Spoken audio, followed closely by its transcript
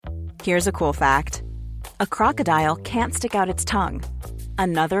Here's a cool fact. A crocodile can't stick out its tongue.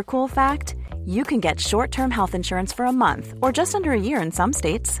 Another cool fact, you can get short-term health insurance for a month or just under a year in some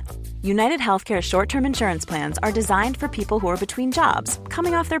states. United Healthcare short-term insurance plans are designed for people who are between jobs,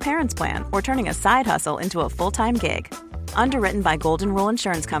 coming off their parents' plan, or turning a side hustle into a full-time gig. Underwritten by Golden Rule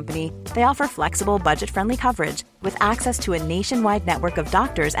Insurance Company, they offer flexible, budget-friendly coverage with access to a nationwide network of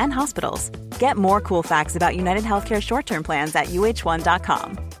doctors and hospitals. Get more cool facts about United Healthcare short-term plans at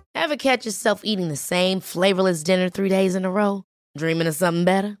uh1.com. Ever catch yourself eating the same flavorless dinner 3 days in a row? Dreaming of something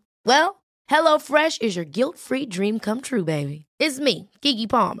better? Well, HelloFresh is your guilt-free dream come true, baby. It's me, Keke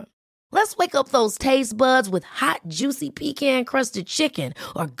Palmer. Let's wake up those taste buds with hot, juicy pecan-crusted chicken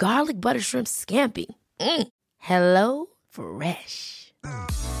or garlic butter shrimp scampi. Hello Fresh.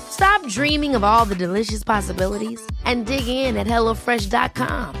 Stop dreaming of all the delicious possibilities and dig in at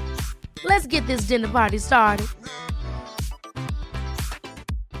HelloFresh.com. Let's get this dinner party started.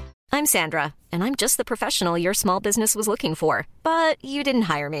 I'm Sandra, and I'm just the professional your small business was looking for. But you didn't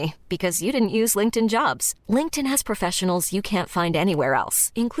hire me because you didn't use LinkedIn Jobs. LinkedIn has professionals you can't find anywhere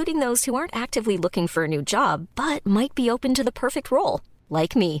else, including those who aren't actively looking for a new job, but might be open to the perfect role,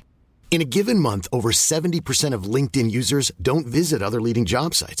 like me. In a given month, over 70% of LinkedIn users don't visit other leading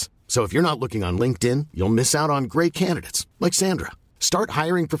job sites. So if you're not looking on LinkedIn, you'll miss out on great candidates like Sandra. Start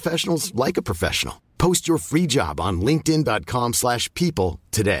hiring professionals like a professional. Post your free job on linkedin.com/people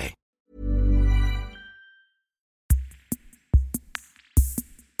today.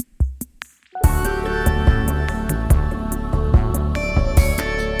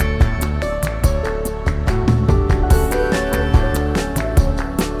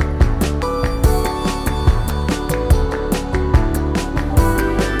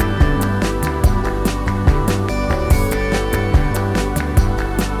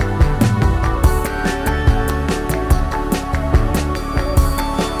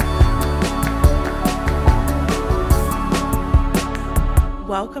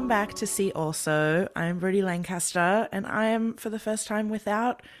 Welcome back to See Also. I'm Brodie Lancaster, and I am, for the first time,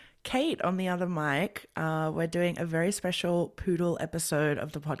 without Kate on the other mic. We're doing a very special Poodle episode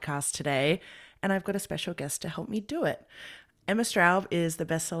of the podcast today, and I've got a special guest to help me do it. Emma Straub is the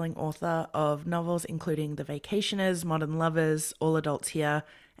best-selling author of novels including The Vacationers, Modern Lovers, All Adults Here,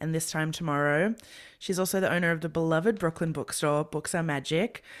 and This Time Tomorrow. She's also the owner of the beloved Brooklyn bookstore, Books Are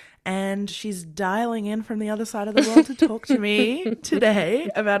Magic, and she's dialing in from the other side of the world to talk to me today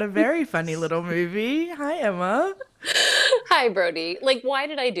about a very funny little movie. Hi, Emma. Hi, Brodie. Like, why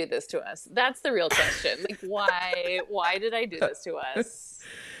did I do this to us? That's the real question. Like, why did I do this to us?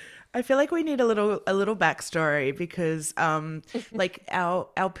 I feel like we need a little backstory because, like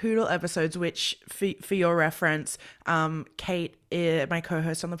our Poodle episodes, which for your reference, Kate, my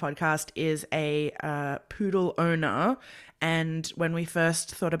co-host on the podcast, is a Poodle owner. And when we first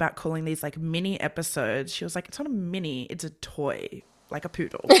thought about calling these like mini episodes, she was like, "It's not a mini, it's a toy, like a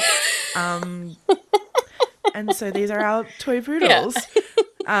poodle." And so these are our toy poodles.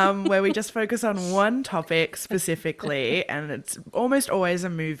 Yeah. Where we just focus on one topic specifically, and it's almost always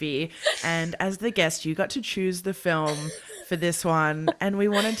a movie. And as the guest, you got to choose the film for this one, and we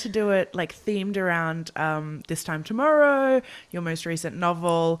wanted to do it like themed around This Time Tomorrow, your most recent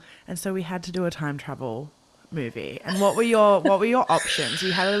novel, and so we had to do a time travel movie. And what were your options?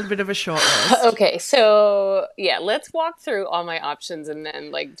 You had a little bit of a short list. Okay, so yeah, let's walk through all my options and then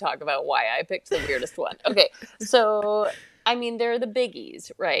like talk about why I picked the weirdest one. Okay, so I mean, there are the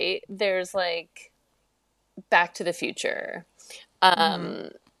biggies, right? There's like Back to the Future,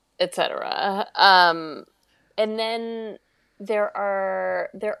 etc. And then there are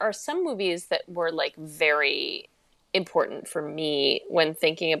some movies that were like very important for me when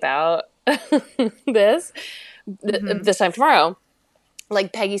thinking about this Time Tomorrow,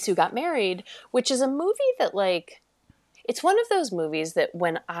 like Peggy Sue Got Married, which is a movie that like, it's one of those movies that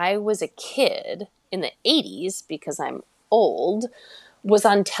when I was a kid in the 80s, because I'm old, was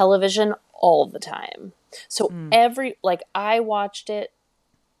on television all the time. So I watched it,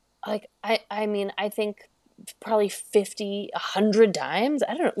 like, I mean, I think probably 50, 100 times.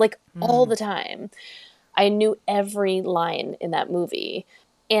 I don't know, like all the time. I knew every line in that movie.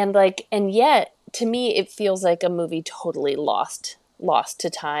 And yet to me, it feels like a movie totally lost to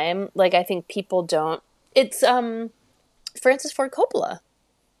time. Like, I think people don't, it's, Francis Ford Coppola,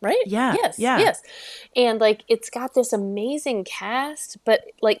 right? Yeah. Yes. And like, it's got this amazing cast,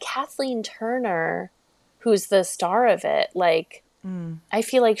 but like Kathleen Turner, who's the star of it, like, I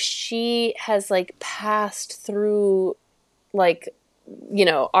feel like she has like passed through like, you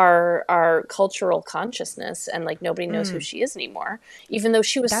know, our cultural consciousness, and like nobody knows who she is anymore, even though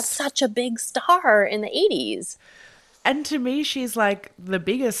she was such a big star in the 80s. And to me, she's like the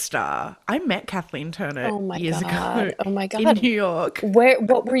biggest star. I met Kathleen Turner years ago in New York.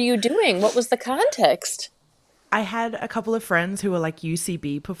 What were you doing? What was the context? I had a couple of friends who were like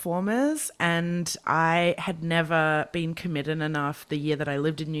UCB performers, and I had never been committed enough the year that I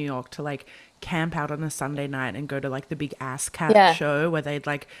lived in New York to like camp out on a Sunday night and go to like the big Ass Cat show where they'd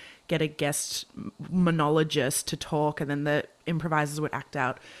like get a guest monologist to talk, and then the improvisers would act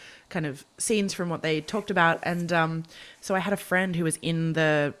out kind of scenes from what they talked about. And so I had a friend who was in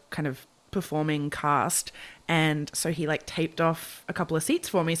the kind of performing cast, and so he like taped off a couple of seats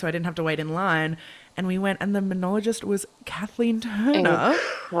for me so I didn't have to wait in line. And we went, and the monologist was Kathleen Turner.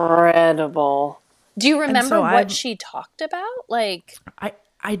 Incredible. Do you remember what she talked about? Like,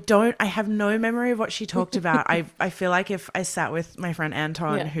 I don't. I have no memory of what she talked about. I feel like if I sat with my friend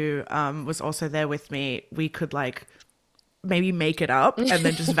Anton, who was also there with me, we could like maybe make it up and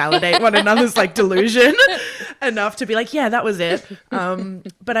then just validate one another's like delusion enough to be like, yeah, that was it.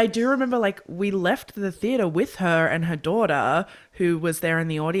 But I do remember like we left the theater with her and her daughter, who was there in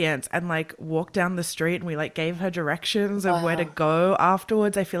the audience, and like walked down the street, and we like gave her directions of where to go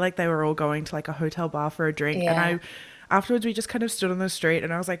afterwards. I feel like they were all going to like a hotel bar for a drink. And afterwards we just kind of stood on the street,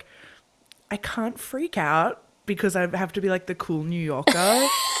 and I was like, I can't freak out because I have to be like the cool New Yorker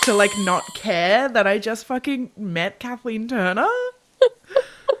to like not care that I just fucking met Kathleen Turner.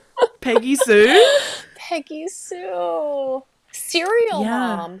 Peggy Sue. Peggy Sue. Serial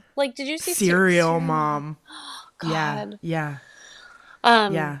Mom. Like, did you see Serial Mom? God. Yeah.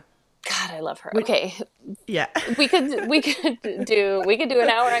 God, I love her. Okay. Yeah. We could do an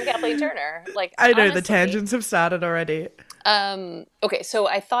hour on Kathleen Turner. Like, I know, honestly, the tangents have started already. Okay, so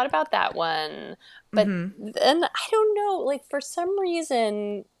I thought about that one, but then I don't know, like for some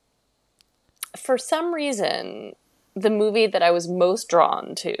reason, the movie that I was most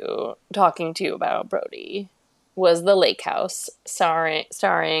drawn to talking to you about, Brody, was The Lake House,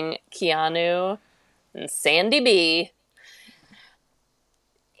 starring Keanu and Sandy B.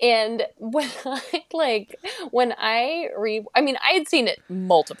 And I had seen it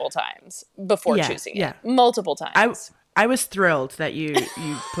multiple times before choosing it. Multiple times. I was thrilled that you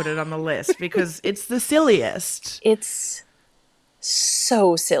put it on the list because it's the silliest. It's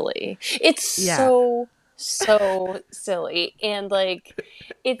so silly. It's so silly. And like,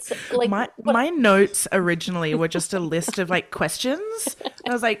 it's like my notes originally were just a list of like questions. And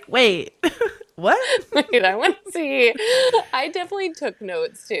I was like, wait, what? Wait, I want to see. I definitely took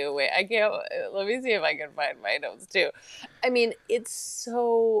notes too. Wait, I can't. Let me see if I can find my notes too. I mean, it's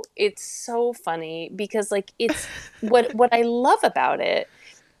so funny because like it's what I love about it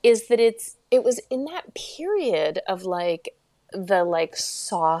is that it was in that period of like the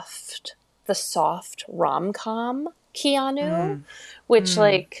soft rom-com Keanu, which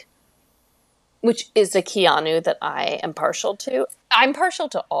is a Keanu that I am partial to. I'm partial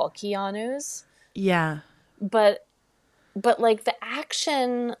to all Keanus. Yeah. But like the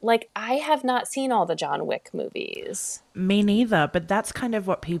action, like I have not seen all the John Wick movies. Me neither, but that's kind of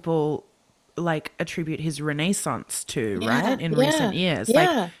what people like attribute his renaissance to, right? In recent years.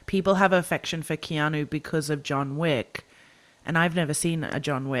 Like people have affection for Keanu because of John Wick, and I've never seen a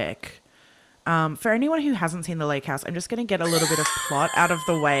John Wick. For anyone who hasn't seen The Lake House, I'm just going to get a little bit of plot out of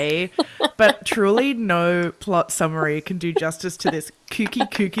the way, but truly no plot summary can do justice to this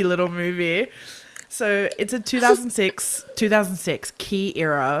kooky little movie. So it's a 2006 key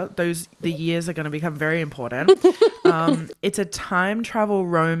era. The years are going to become very important. It's a time travel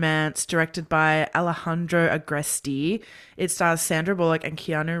romance directed by Alejandro Agresti. It stars Sandra Bullock and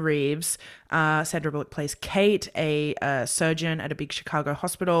Keanu Reeves. Sandra Bullock plays Kate, a surgeon at a big Chicago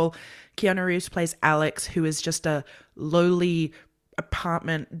hospital. Keanu Reeves plays Alex, who is just a lowly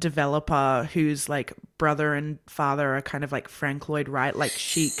apartment developer whose like brother and father are kind of like Frank Lloyd Wright, like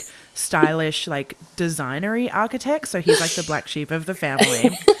chic, stylish, like designery architects. So he's like the black sheep of the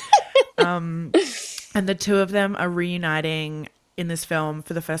family. And the two of them are reuniting in this film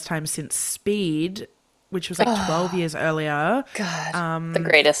for the first time since Speed, which was like 12 years earlier. God, the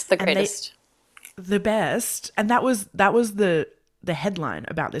greatest. The best. And that was the headline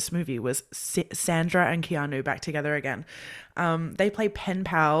about this movie was Sandra and Keanu back together again. They play pen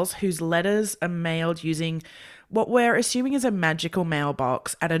pals whose letters are mailed using what we're assuming is a magical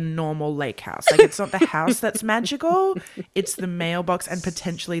mailbox at a normal lake house. Like, it's not the house that's magical, it's the mailbox and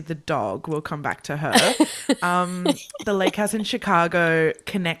potentially the dog. We'll come back to her. The lake house in Chicago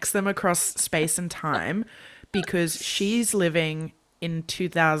connects them across space and time because she's living in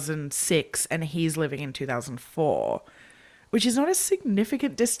 2006 and he's living in 2004. Which is not a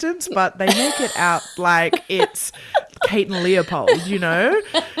significant distance, but they make it out like it's Kate and Leopold, you know?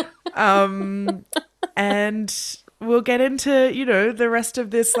 And we'll get into, the rest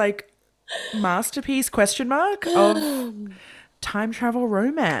of this like masterpiece question mark of time travel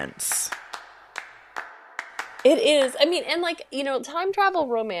romance. It is. I mean, and like, time travel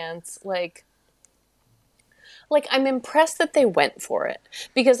romance, like I'm impressed that they went for it,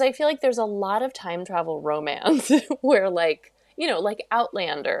 because I feel like there's a lot of time travel romance where like, like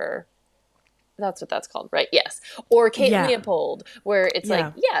Outlander, that's what that's called, right? Yes. Or Kate and Leopold, where it's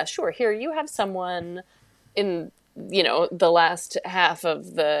like, yeah, sure, here you have someone in, the last half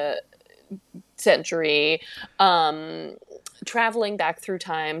of the century, traveling back through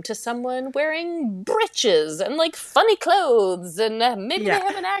time to someone wearing breeches and like funny clothes and maybe they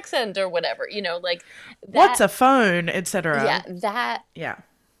have an accent or whatever, like that, what's a phone, etc.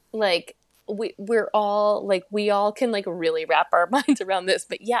 Like we're all like, we all can like really wrap our minds around this.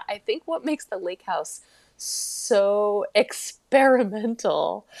 But yeah, I think what makes The Lake House so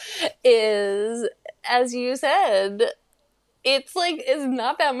experimental is, as you said, it's like, it's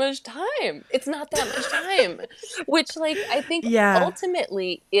not that much time. It's not that much time. Which, like, I think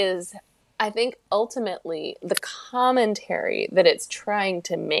ultimately the commentary that it's trying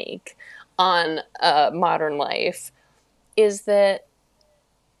to make on modern life is that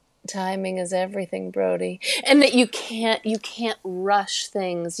timing is everything, Brody. And that you can't rush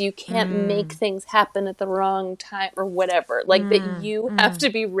things. You can't make things happen at the wrong time or whatever. Like that you have to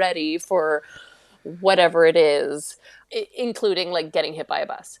be ready for whatever it is, including like getting hit by a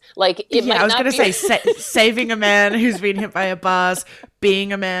bus. Like it might I was not going to say saving a man who's been hit by a bus,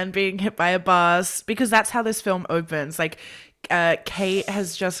 being a man being hit by a bus, because that's how this film opens. Like Kate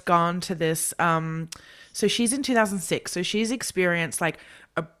has just gone to this so she's in 2006, so she's experienced like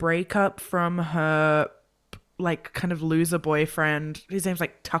a breakup from her like kind of loser boyfriend. His name's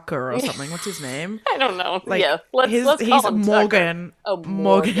like Tucker or something. What's his name? I don't know. Like, yeah, let's call him Morgan. Tucker. Oh,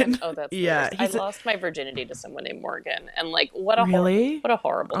 Morgan. Oh, that's yeah. I lost my virginity to someone named Morgan, and like what a what a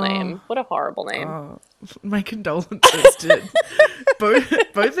horrible name. What a horrible name. Oh, my condolences to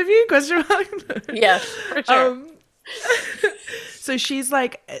both of you? Question mark. Yes, for sure. So she's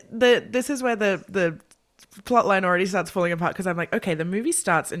like this is where the plot line already starts falling apart, because I'm like, okay, the movie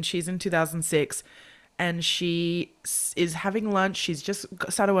starts and she's in 2006. And she is having lunch. She's just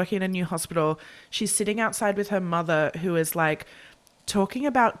started working in a new hospital. She's sitting outside with her mother, who is like talking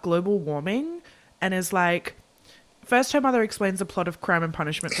about global warming, and is like, first her mother explains the plot of Crime and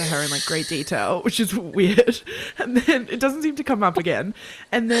Punishment to her in like great detail, which is weird. And then it doesn't seem to come up again.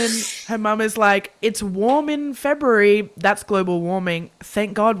 And then her mum is like, it's warm in February. That's global warming.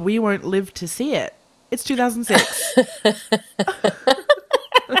 Thank God we won't live to see it. It's 2006.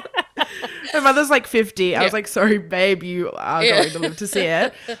 Her mother's like 50. I was like, sorry, babe, you are going to live to see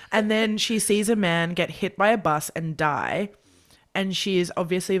it. And then she sees a man get hit by a bus and die. And she is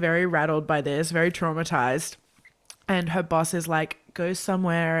obviously very rattled by this, very traumatized. And her boss is like, go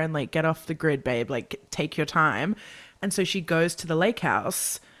somewhere and like get off the grid, babe. Like, take your time. And so she goes to the lake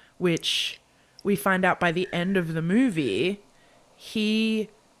house, which we find out by the end of the movie, he,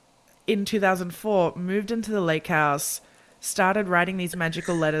 in 2004, moved into the lake house, started writing these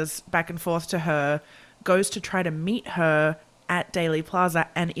magical letters back and forth to her, goes to try to meet her at Daily Plaza,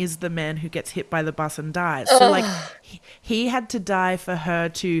 and is the man who gets hit by the bus and dies. So like he had to die for her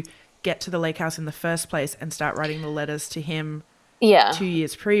to get to the lake house in the first place and start writing the letters to him 2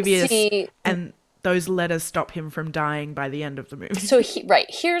 years previous. And those letters stop him from dying by the end of the movie. So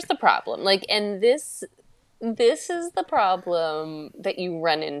here's the problem. Like, and this is the problem that you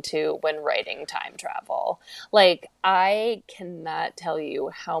run into when writing time travel. Like, I cannot tell you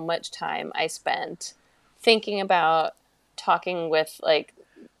how much time I spent thinking about, talking with like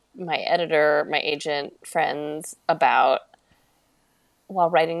my editor, my agent, friends about while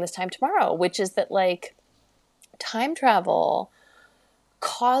writing This Time Tomorrow, which is that like time travel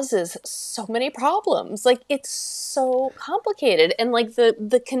causes so many problems. Like, it's so complicated. And like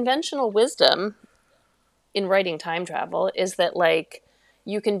the conventional wisdom in writing time travel is that like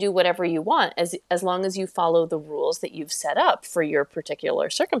you can do whatever you want as long as you follow the rules that you've set up for your particular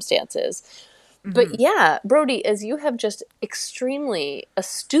circumstances. Mm-hmm. But yeah, Brody, as you have just extremely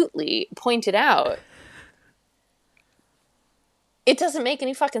astutely pointed out, it doesn't make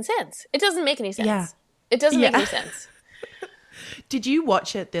any fucking sense. It doesn't make any sense. Yeah. It doesn't make any sense. Did you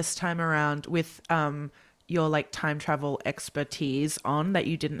watch it this time around with your like time travel expertise on that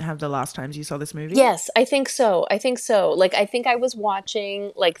you didn't have the last times you saw this movie? Yes, I think so. Like, I think I was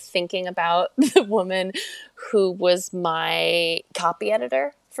watching, like, thinking about the woman who was my copy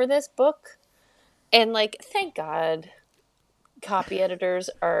editor for this book. And like, thank God copy editors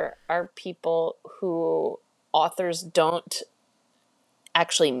are people who authors don't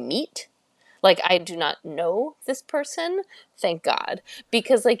actually meet. Like, I do not know this person, thank God.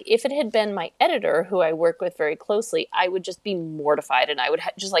 Because, like, if it had been my editor, who I work with very closely, I would just be mortified, and I would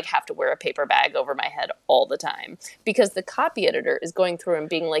just, like, have to wear a paper bag over my head all the time. Because the copy editor is going through and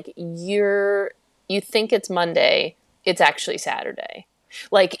being like, you think it's Monday, it's actually Saturday.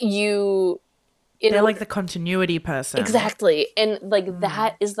 Like, they're like the continuity person. Exactly. And, like,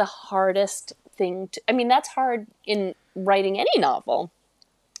 that is the hardest thing I mean, that's hard in writing any novel,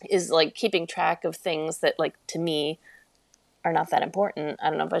 is, like, keeping track of things that, like, to me are not that important. I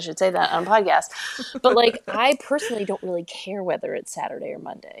don't know if I should say that on a podcast. But, like, I personally don't really care whether it's Saturday or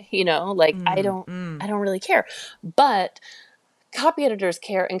Monday, you know? Like, I don't really care. But copy editors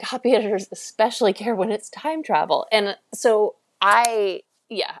care, and copy editors especially care when it's time travel. And so I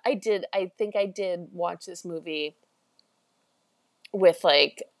think I did watch this movie with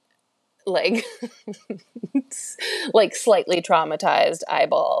like like slightly traumatized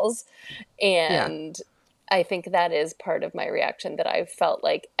eyeballs, and I think that is part of my reaction, that I felt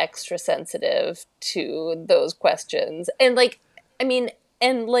like extra sensitive to those questions. And like, I mean,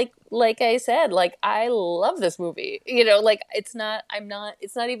 and like I said, like, I love this movie, you know, like, it's not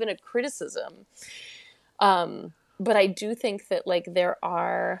even a criticism. But I do think that, like, there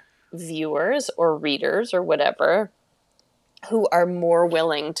are viewers or readers or whatever who are more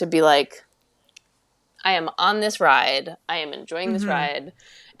willing to be like, I am on this ride, I am enjoying this ride.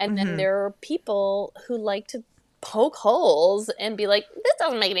 And then there are people who like to poke holes and be like, this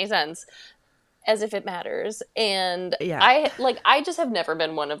doesn't make any sense, as if it matters. And I just have never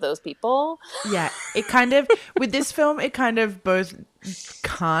been one of those people. Yeah, it kind of, with this film, it kind of both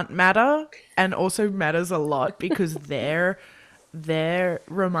can't matter and also matters a lot, because they're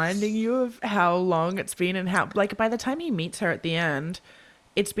reminding you of how long it's been, and how, like, by the time he meets her at the end,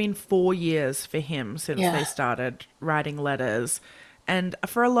 it's been 4 years for him since they started writing letters. And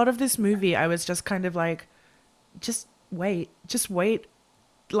for a lot of this movie, I was just kind of like, just wait.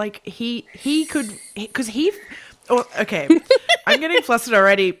 Like, he could, because okay, I'm getting flustered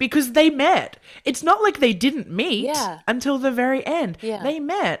already, because they met. It's not like they didn't meet until the very end. Yeah. They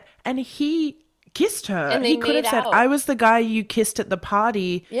met, and he kissed her. And he could have said, I was the guy you kissed at the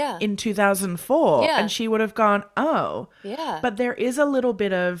party in 2004. Yeah. And she would have gone, oh. Yeah. But there is a little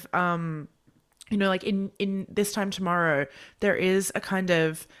bit of, you know, like in This Time Tomorrow, there is a kind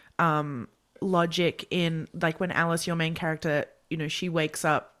of logic in, like, when Alice, your main character, you know, she wakes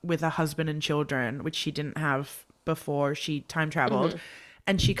up with a husband and children, which she didn't have before she time traveled.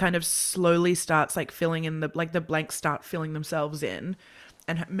 And she kind of slowly starts, like, filling in the blanks start filling themselves in.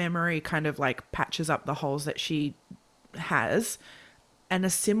 And her memory kind of, like, patches up the holes that she has. And a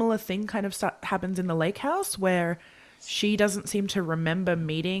similar thing kind of happens in the lake house, where she doesn't seem to remember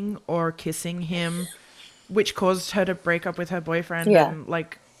meeting or kissing him, which caused her to break up with her boyfriend and,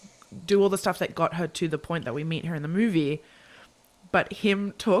 like, do all the stuff that got her to the point that we meet her in the movie. But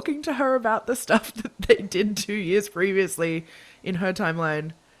him talking to her about the stuff that they did 2 years previously in her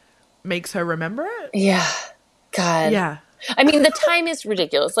timeline makes her remember it. Yeah. God. Yeah. I mean, the time is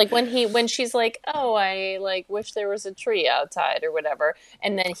ridiculous. Like, when she's like, oh, I, like, wish there was a tree outside or whatever.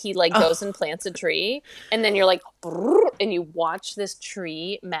 And then he, like, goes and plants a tree. And then you're like, and you watch this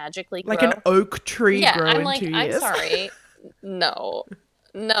tree magically grow. Like an oak tree grow I'm in like, 2 years. I'm sorry. No.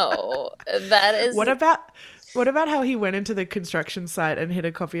 That is... What about how he went into the construction site and hid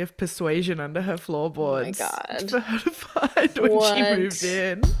a copy of Persuasion under her floorboards? Oh, my God. For her to find when she moved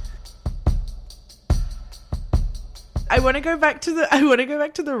in. I want to go back to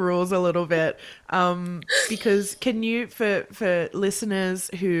the rules a little bit, because can you, for listeners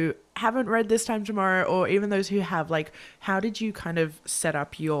who haven't read This Time Tomorrow, or even those who have, like, how did you kind of set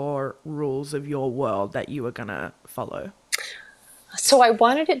up your rules of your world that you were gonna follow? So I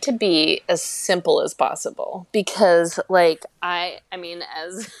wanted it to be as simple as possible, because, like, I mean,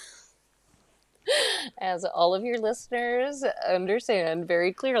 as all of your listeners understand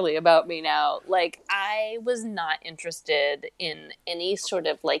very clearly about me now, like, I was not interested in any sort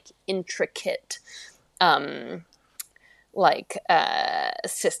of, like, intricate,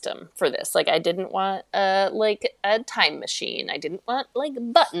 system for this. Like, I didn't want, like, a time machine. I didn't want, like,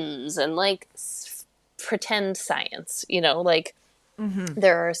 buttons and, like, pretend science, you know, like,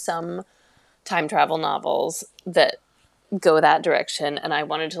 there are some time travel novels that go that direction, and I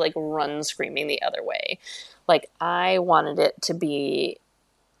wanted to, like, run screaming the other way. Like, I wanted it to be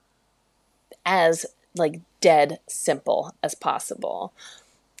as, like, dead simple as possible.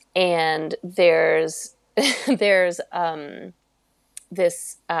 And there's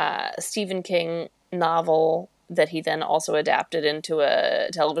this Stephen King novel that he then also adapted into a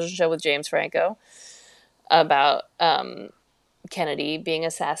television show with James Franco about Kennedy being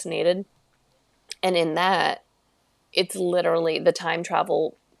assassinated. And in that, it's literally the time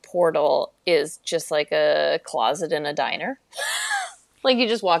travel portal is just like a closet in a diner. Like you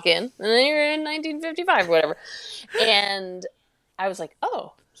just walk in and then you're in 1955 or whatever. And I was like,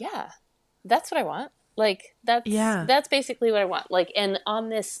 oh yeah, that's what I want. Like that's basically what I want. Like, and on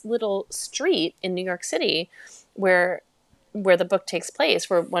this little street in New York City where the book takes place,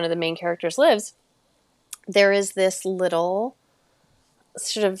 where one of the main characters lives, there is this little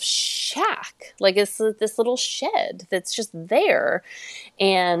sort of shack, like it's this little shed that's just there.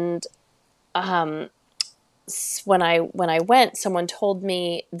 And when I went, someone told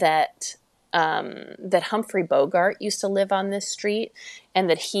me that that Humphrey Bogart used to live on this street, and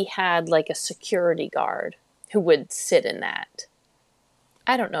that he had like a security guard who would sit in that.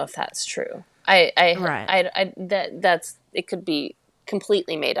 I don't know if that's true. That's it could be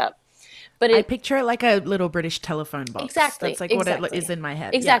completely made up. But I picture it like a little British telephone box. Exactly. That's like what it is in my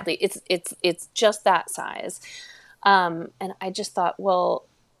head. Exactly. Yeah. It's just that size. And I just thought, well,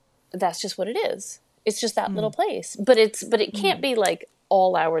 that's just what it is. It's just that little place. But it can't be like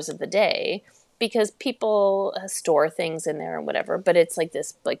all hours of the day, because people store things in there and whatever. But it's like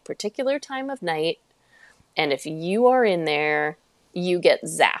this like particular time of night. And if you are in there, you get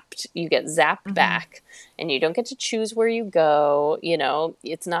zapped. You get zapped back, and you don't get to choose where you go. You know,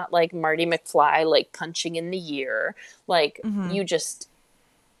 it's not like Marty McFly, like punching in the year. Like you just,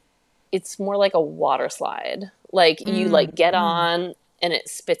 it's more like a water slide. Like you like get on and it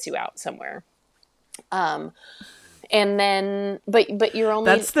spits you out somewhere. And then, but you're only.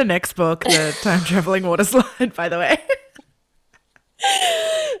 That's the next book, the time traveling water slide, by the way.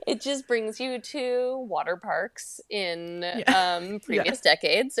 It just brings you to water parks in previous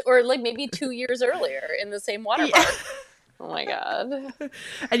decades, or like maybe 2 years earlier in the same water park. Oh my God.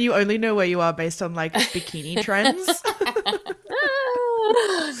 And you only know where you are based on like bikini trends.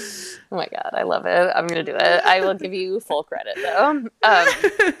 Oh my God, I love it. I'm going to do it. I will give you full credit though.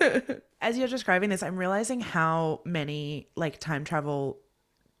 As you're describing this, I'm realizing how many like time travel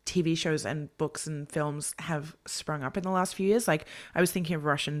TV shows and books and films have sprung up in the last few years. Like I was thinking of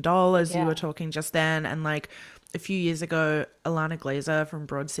Russian Doll as you were talking just then. And like a few years ago, Alana Glazer from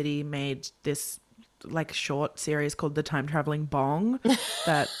Broad City made this like short series called The Time Traveling Bong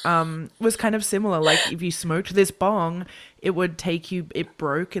that was kind of similar. Like if you smoked this bong, it would take you, it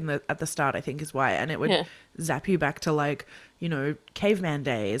broke at the start, I think is why. And it would zap you back to like, you know, caveman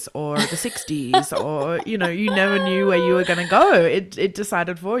days or the 60s or, you know, you never knew where you were going to go. It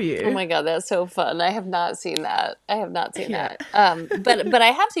decided for you. Oh my God, that's so fun. I have not seen that. That. But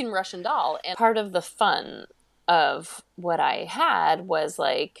I have seen Russian Doll. And part of the fun of what I had was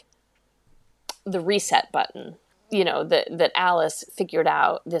like the reset button, you know, that Alice figured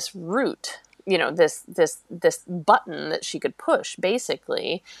out this route, you know, this button that she could push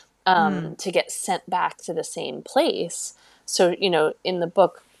basically to get sent back to the same place. So, you know, in the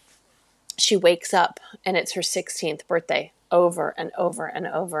book, she wakes up and it's her 16th birthday over and over and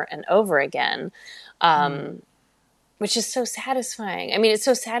over and over again, which is so satisfying. I mean, it's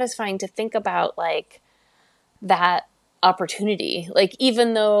so satisfying to think about like that opportunity. Like,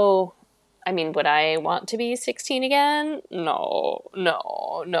 even though, I mean, would I want to be 16 again? No,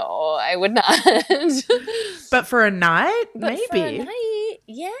 I would not. But for a night, maybe. For a night,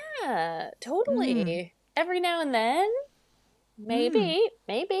 yeah, totally. Every now and then. Maybe.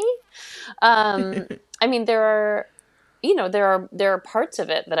 I mean, there are parts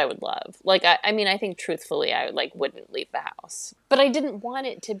of it that I would love. Like, I mean, I think truthfully, I wouldn't leave the house, but I didn't want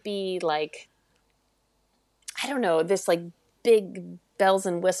it to be like, I don't know, this like big bells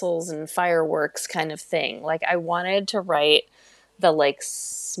and whistles and fireworks kind of thing. Like, I wanted to write the like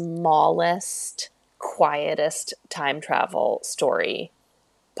smallest, quietest time travel story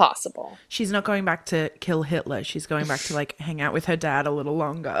possible. She's not going back to kill Hitler. She's going back to like hang out with her dad a little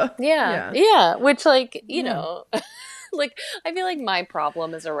longer. Yeah. Which like, you know, like I feel like my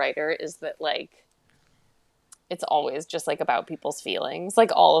problem as a writer is that like it's always just like about people's feelings.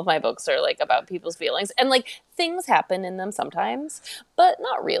 Like all of my books are like about people's feelings, and like things happen in them sometimes, but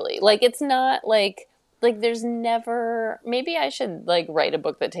not really. Like it's not like there's never, maybe I should like write a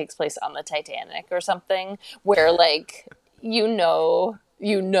book that takes place on the Titanic or something where like you know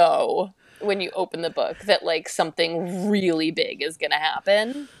when you open the book that like something really big is gonna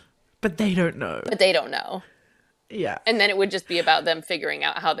happen, but they don't know. Yeah. And then it would just be about them figuring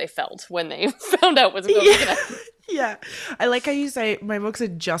out how they felt when they found out what's going to happen. Yeah. I like how you say my books are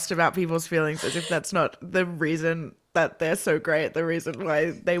just about people's feelings, as if that's not the reason that they're so great, the reason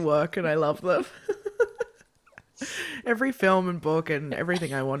why they work and I love them. Every film and book and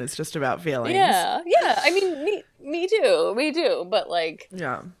everything I want is just about feelings. Yeah. I mean, me too. But like,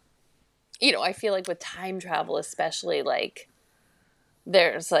 yeah, you know, I feel like with time travel, especially, like,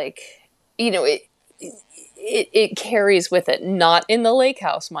 there's like, you know, it carries with it, not in the lake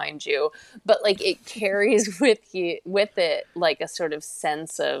house, mind you, but like it carries with it like a sort of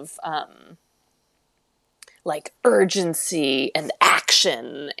sense of like urgency and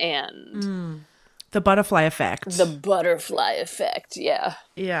action and The butterfly effect. the butterfly effect. Yeah.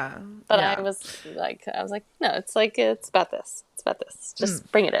 Yeah. But yeah. I was like, no, it's about this. It's about this.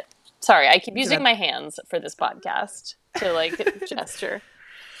 Just bring it in. Sorry, I keep using my hands for this podcast to like gesture.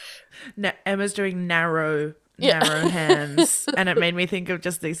 Emma's doing narrow hands, and it made me think of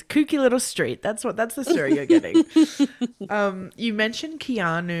just this kooky little street. That's the story you're getting. You mentioned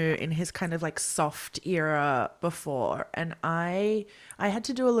Keanu in his kind of like soft era before, and I had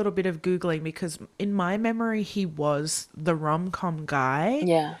to do a little bit of Googling because in my memory he was the rom-com guy.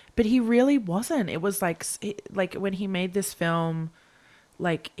 Yeah. But he really wasn't. It was like when he made this film,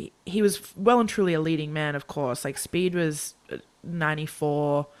 like he was well and truly a leading man, of course. Like Speed was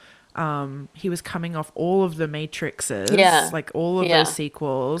 94. He was coming off all of the Matrixes, like all of those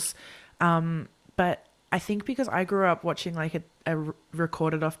sequels. But I think because I grew up watching like a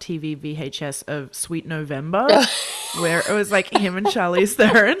recorded off TV VHS of Sweet November, where it was like him and Charlize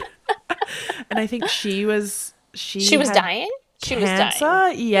Theron, and I think she was dying. She was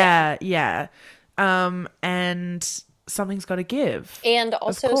dying. Yeah. And Something's Got to Give. And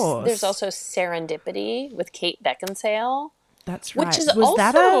also, there's also Serendipity with Kate Beckinsale. That's right. Which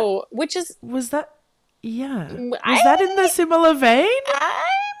is was that in the similar vein?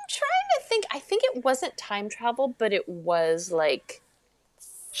 I'm trying to think. I think it wasn't time travel, but it was like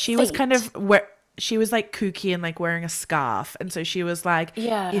she was kind of she was like kooky and like wearing a scarf, and so she was like,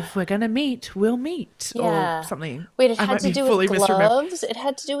 if we're gonna meet, we'll meet, or something. Wait, it had to do with gloves. It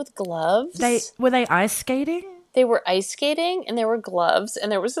had to do with gloves. Were they ice skating? They were ice skating, and there were gloves,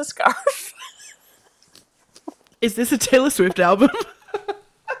 and there was a scarf. Is this a Taylor Swift album?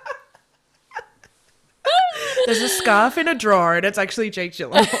 There's a scarf in a drawer, and it's actually Jake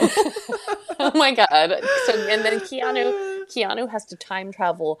Gyllenhaal. Oh my god! And then Keanu has to time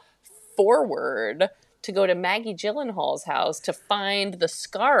travel forward to go to Maggie Gyllenhaal's house to find the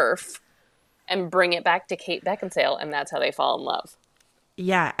scarf and bring it back to Kate Beckinsale, and that's how they fall in love.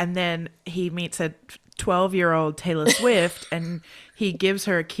 Yeah, and then he meets a 12-year-old Taylor Swift, and he gives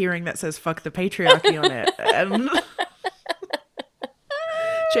her a keyring that says "fuck the patriarchy" on it, and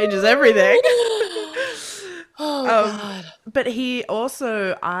changes everything. Oh God! But he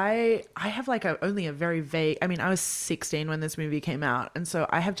also, I have like only a very vague. I mean, I was 16 when this movie came out, and so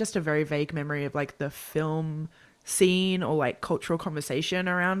I have just a very vague memory of like the film scene or like cultural conversation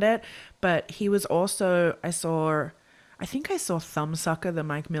around it. But he was also, I think I saw Thumbsucker, the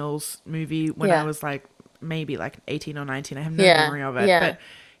Mike Mills movie, when I was like maybe like 18 or 19. I have no memory of it. Yeah. But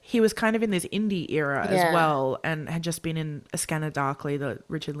he was kind of in this indie era as well, and had just been in A Scanner Darkly, the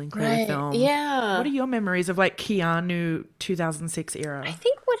Richard Linklater film. Yeah. What are your memories of like Keanu 2006 era? I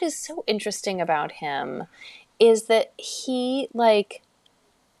think what is so interesting about him is that he, like,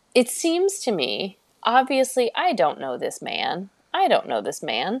 it seems to me, obviously I don't know this man,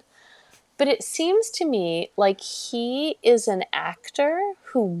 but it seems to me like he is an actor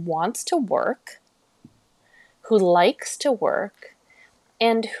who wants to work, who likes to work,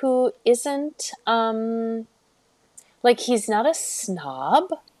 and who isn't, like, he's not a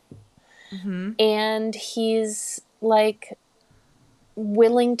snob, and he's, like,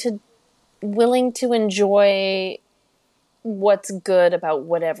 willing to enjoy what's good about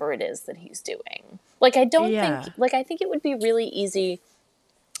whatever it is that he's doing. Like, I don't think, like, I think it would be really easy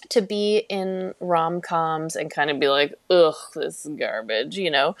to be in rom-coms and kind of be like, ugh, this is garbage, you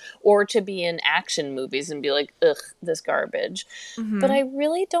know, or to be in action movies and be like, ugh, this garbage. But I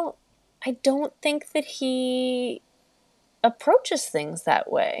really don't think that he approaches things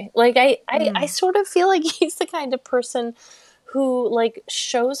that way. Like, I sort of feel like he's the kind of person who, like,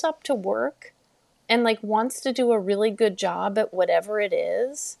 shows up to work and, like, wants to do a really good job at whatever it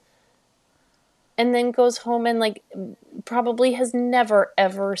is, and then goes home and, like, probably has never,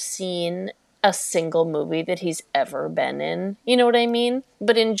 ever seen a single movie that he's ever been in. You know what I mean?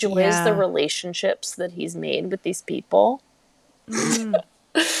 But enjoys the relationships that he's made with these people.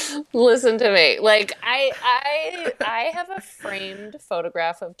 Listen to me. Like, I have a framed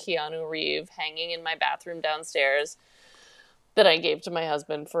photograph of Keanu Reeves hanging in my bathroom downstairs that I gave to my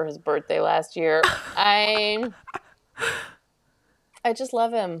husband for his birthday last year. I just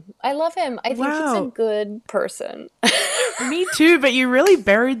love him. I love him. I think he's a good person. Me too, but you really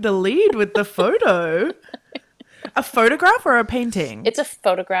buried the lead with the photo. A photograph or a painting? It's a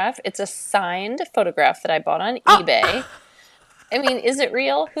photograph. It's a signed photograph that I bought on eBay. I mean, is it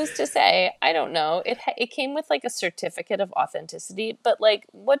real? Who's to say? I don't know. It came with like a certificate of authenticity, but like,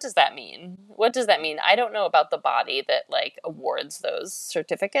 what does that mean? What does that mean? I don't know about the body that like awards those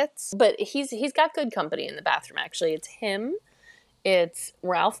certificates, but he's got good company in the bathroom. Actually, it's him. It's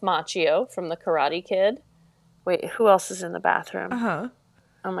Ralph Macchio from The Karate Kid. Wait, who else is in the bathroom?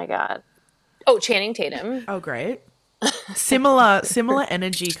 Oh my God. Oh, Channing Tatum. Oh, great. Similar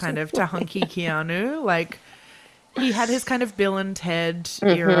energy kind of to hunky Keanu. Like, he had his kind of Bill and Ted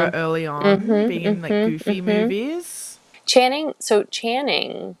era early on, being in like goofy movies. Channing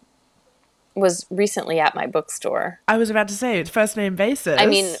was recently at my bookstore. I was about to say, it's first name basis. I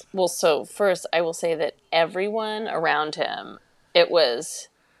mean, well, so first I will say that everyone around him, it was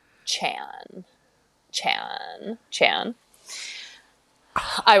Chan.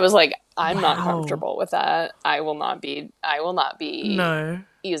 I was like, I'm not comfortable with that. I will not be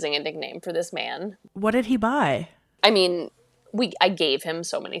using a nickname for this man. What did he buy? I mean, I gave him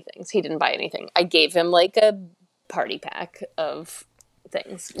so many things. He didn't buy anything. I gave him like a party pack of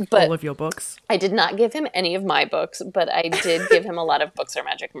things. But all of your books? I did not give him any of my books, but I did give him a lot of Books Are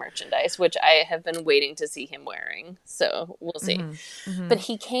Magic merchandise, which I have been waiting to see him wearing. So we'll see. But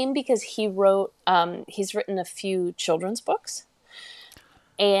he came because he wrote, he's written a few children's books.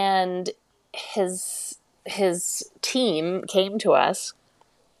 And his team came to us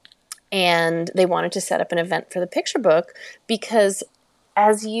and they wanted to set up an event for the picture book because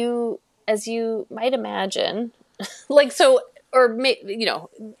as you might imagine, like, so, or, you know,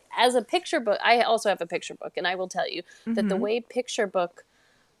 as a picture book, I also have a picture book, and I will tell you that the way picture book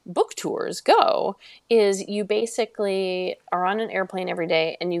tours go is you basically are on an airplane every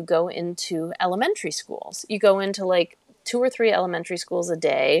day and you go into elementary schools. You go into like 2 or 3 elementary schools a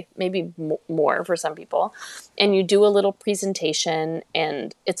day, maybe more for some people. And you do a little presentation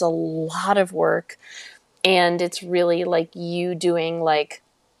and it's a lot of work. And it's really like you doing like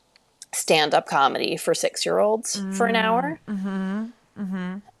stand-up comedy for 6-year-olds for an hour.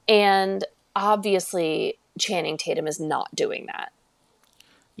 And obviously Channing Tatum is not doing that.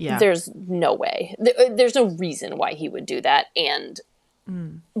 Yeah. There's no way. There's no reason why he would do that. And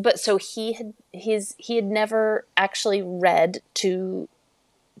but so he had never actually read to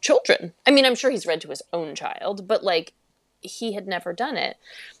children. I mean, I'm sure he's read to his own child, but like he had never done it.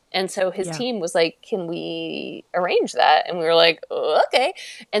 And so his team was like, can we arrange that? And we were like, oh, okay.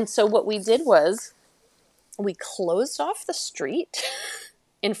 And so what we did was we closed off the street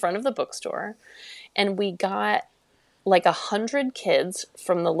in front of the bookstore and we got like 100 kids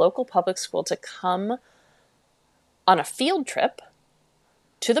from the local public school to come on a field trip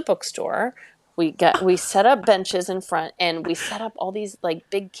to the bookstore. We set up benches in front and we set up all these like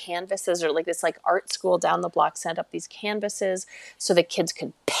big canvases, or like this like art school down the block set up these canvases so the kids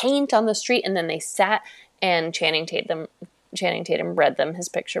could paint on the street. And then they sat and Channing Tatum read them his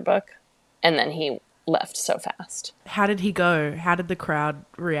picture book and then he left so fast. How did he go? How did the crowd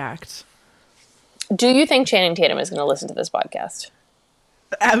react? Do you think Channing Tatum is going to listen to this podcast?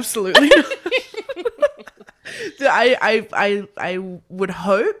 Absolutely. I would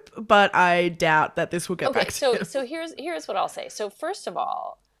hope, but I doubt that this will get back to him. So here's what I'll say. So first of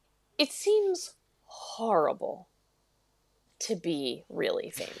all, it seems horrible to be really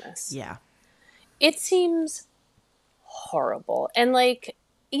famous. Yeah. It seems horrible. And like,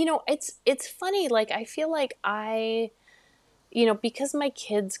 you know, it's funny. Like, I feel like because my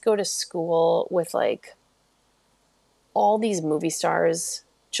kids go to school with like all these movie stars,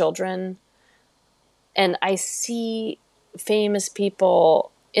 children, and I see famous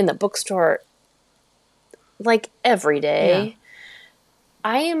people in the bookstore like every day. Yeah.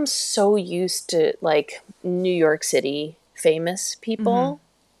 I am so used to like New York City famous people.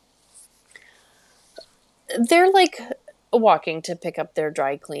 They're like walking to pick up their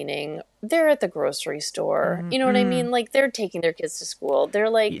dry cleaning. They're at the grocery store. You know what I mean? Like they're taking their kids to school.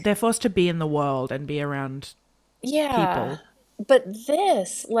 They're forced to be in the world and be around people. But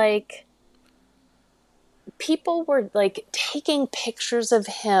this, like, people were like taking pictures of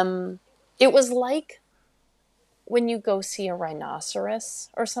him. It was like when you go see a rhinoceros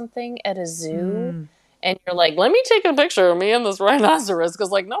or something at a zoo and you're like, let me take a picture of me and this rhinoceros because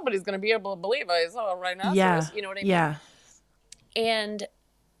like nobody's going to be able to believe I saw a rhinoceros. Yeah. You know what I mean? Yeah. And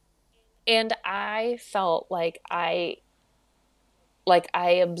I felt like I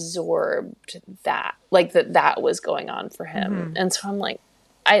absorbed that, like that was going on for him. And so I'm like,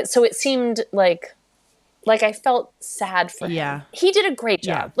 so it seemed like I felt sad for him. Yeah. He did a great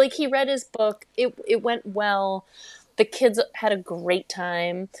job. Yeah. Like he read his book. It went well. The kids had a great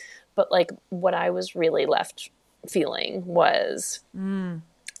time. But like what I was really left feeling was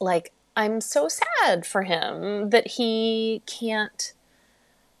like, I'm so sad for him that he can't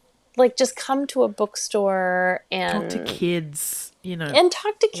like just come to a bookstore and talk to kids, and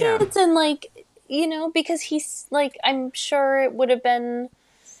talk to kids and like, because he's like, I'm sure it would have been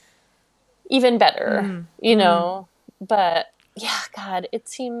even better, but yeah, God, it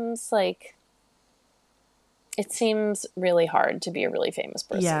seems really hard to be a really famous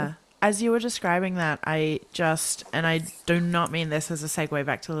person. Yeah. As you were describing that, and I do not mean this as a segue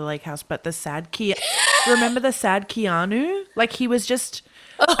back to the lake house, but remember the sad Keanu? Like, he was just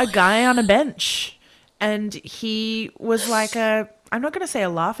a guy on a bench, and he was like I'm not going to say a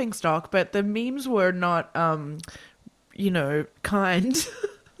laughing stock, but the memes were not, kind.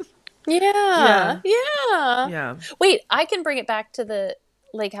 Yeah. Yeah. Wait, I can bring it back to the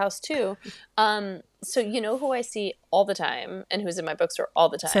lake house too. So you know who I see all the time and who's in my bookstore all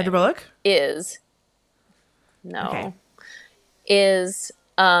the time? Sandra Bullock? Is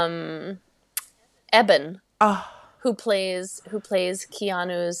Eben, who plays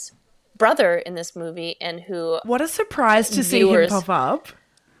Keanu's brother in this movie, and who what a surprise to see him pop up,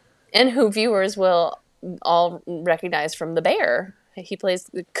 and who viewers will all recognize from The Bear. He plays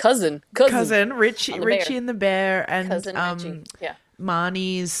the cousin Richie in The Bear, and cousin Richie. Yeah.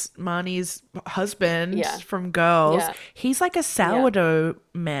 Marnie's husband from Girls. Yeah. He's like a sourdough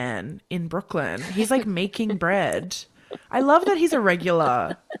man in Brooklyn. He's like making bread. I love that he's a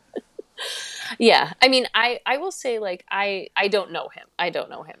regular. Yeah. I mean, I will say, like, I don't know him.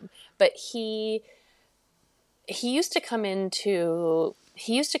 But he used to come into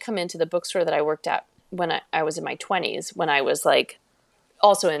the bookstore that I worked at when I was in my 20s, when I was like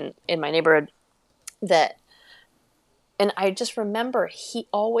also in my neighborhood, and I just remember he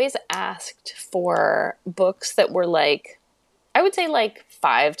always asked for books that were like, I would say like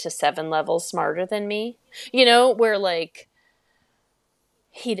 5 to 7 levels smarter than me, where like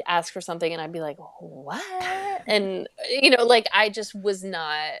he'd ask for something and I'd be like, what? And, like I just was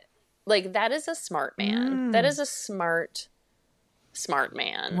not like, that is a smart man. That is a smart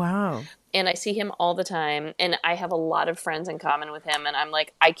man. Wow. And I see him all the time, and I have a lot of friends in common with him, and I'm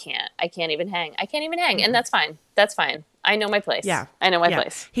like, I can't even hang. And that's fine. I know my place. Yeah. I know my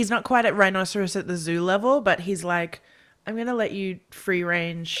place. He's not quite at rhinoceros at the zoo level, but he's like, I'm going to let you free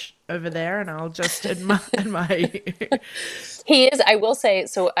range over there, and I'll just admire you. He is, I will say,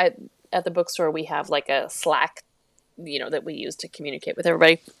 so at the bookstore, we have like a Slack, that we use to communicate with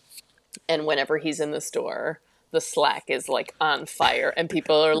everybody. And whenever he's in the store, the Slack is like on fire, and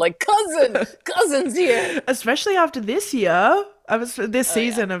people are like, cousin's here. Especially after this year,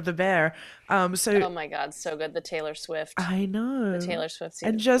 season of The Bear. Oh my God, so good. The Taylor Swift. I know. The Taylor Swift season.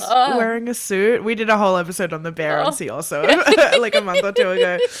 And just wearing a suit. We did a whole episode on The Bear on C also, like a month or two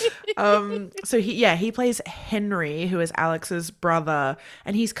ago. So he plays Henry, who is Alex's brother.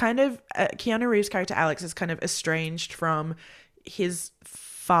 And he's kind of, Keanu Reeves' character Alex is kind of estranged from his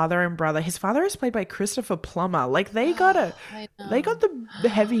father and brother. His father is played by Christopher Plummer. Like they got the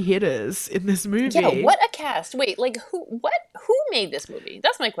heavy hitters in this movie. Yeah, what a cast. Wait, like who made this movie?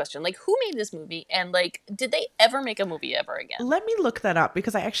 That's my question. Like, who made this movie, and like, did they ever make a movie ever again? Let me look that up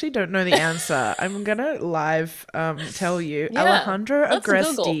because I actually don't know the answer. I'm gonna live tell you. Yeah, Alejandro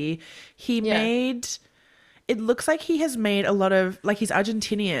Agresti. He made. It looks like he has made a lot of, like, he's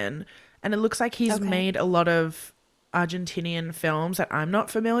Argentinian, and it looks like he's made a lot of Argentinian films that I'm not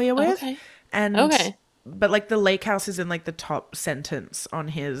familiar with. But like the lake house is in like the top sentence on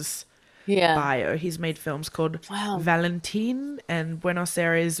his bio. He's made films called Valentin and Buenos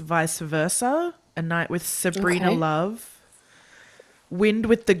Aires Vice Versa, A Night with Sabrina Love, Wind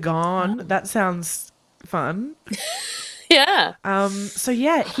with the Gone. That sounds fun. Yeah. So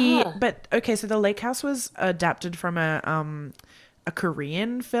the lake house was adapted from a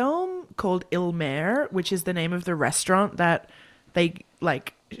Korean film called Il Mare, which is the name of the restaurant that they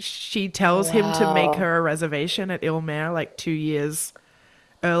like. She tells him to make her a reservation at Il Mare like 2 years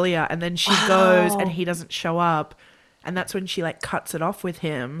earlier, and then she goes and he doesn't show up, and that's when she like cuts it off with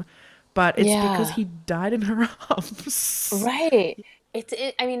him. But it's because he died in her arms. Right.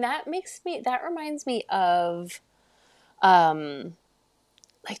 I mean, that reminds me of like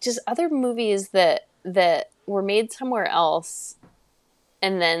just other movies that were made somewhere else,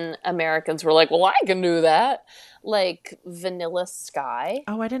 and then Americans were like, well, I can do that. Like Vanilla Sky.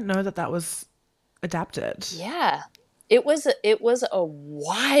 Oh, I didn't know that was adapted. Yeah. It was a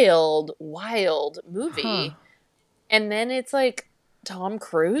wild movie. Huh. And then it's like Tom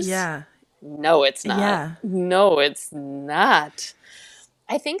Cruise? Yeah. No, it's not. Yeah. No, it's not.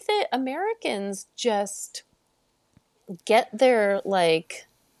 I think that Americans just get their like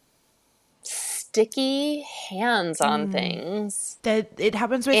sticky hands on things. It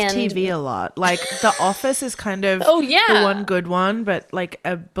happens with And- TV a lot. Like The Office is kind of Oh, yeah. the one good one, but like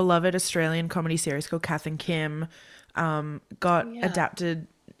a beloved Australian comedy series called Kath and Kim got adapted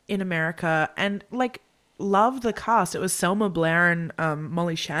in America, and like loved the cast. It was Selma Blair and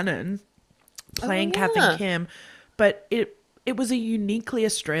Molly Shannon playing Kath and Kim, but it was a uniquely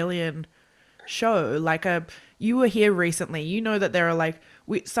Australian show. Like you were here recently, you know that there are like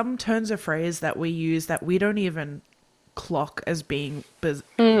some turns of phrase that we use that we don't even clock as being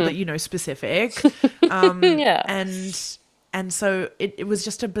specific. And so it was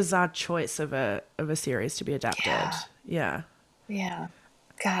just a bizarre choice of a series to be adapted. Yeah.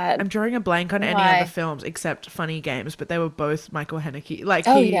 God, I'm drawing a blank on any Why? other films except Funny Games, but they were both Michael Haneke. Like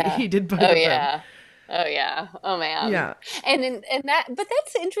he did both of them. Oh yeah. Oh man. Yeah. And that, but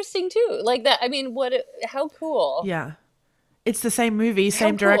that's interesting too. Like that. I mean, how cool. Yeah. It's the same movie,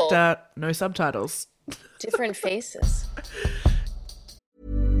 same cool. director, no subtitles. Different faces.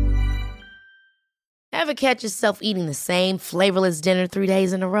 Ever catch yourself eating the same flavorless dinner 3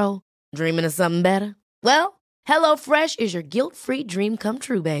 days in a row? Dreaming of something better? Well, HelloFresh is your guilt-free dream come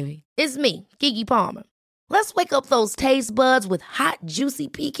true, baby. It's me, Keke Palmer. Let's wake up those taste buds with hot, juicy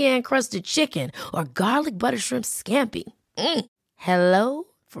pecan-crusted chicken or garlic butter shrimp scampi. Hello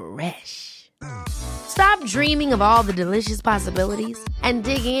Fresh. Stop dreaming of all the delicious possibilities and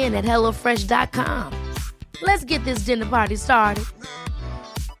dig in at HelloFresh.com. Let's get this dinner party started.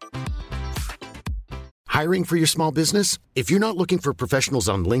 Hiring for your small business? If you're not looking for professionals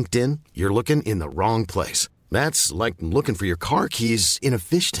on LinkedIn, you're looking in the wrong place. That's like looking for your car keys in a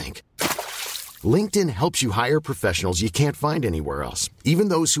fish tank. LinkedIn helps you hire professionals you can't find anywhere else, even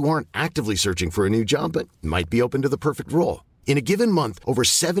those who aren't actively searching for a new job but might be open to the perfect role. In a given month, over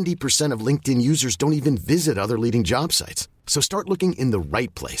 70% of LinkedIn users don't even visit other leading job sites. So start looking in the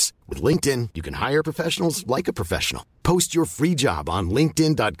right place. With LinkedIn, you can hire professionals like a professional. Post your free job on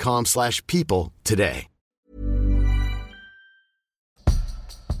linkedin.com/people today.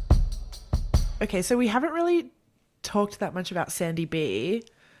 Okay, so we haven't really talked that much about Sandy B.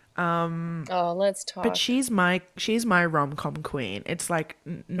 Let's talk. But she's my rom-com queen. It's like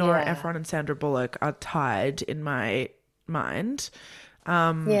Nora Ephron and Sandra Bullock are tied in my mind.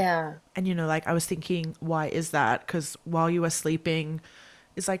 And like I was thinking, why is that? Because While You Were Sleeping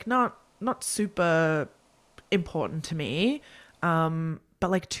is like not super important to me.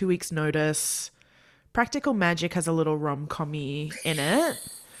 But like 2 Weeks Notice, Practical Magic has a little rom-com-y in it.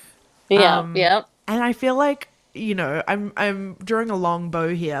 And I feel like, I'm drawing a long bow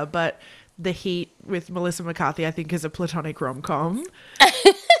here, but The Heat with Melissa McCarthy, I think, is a platonic rom-com.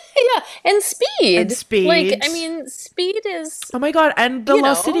 And Speed. Like, I mean, Speed is... Oh my God, and The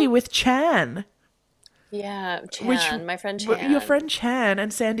Lost City with Chan. Yeah, Chan, my friend Chan. Your friend Chan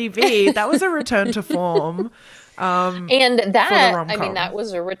and Sandy V. That was a return to form. And that, I mean, that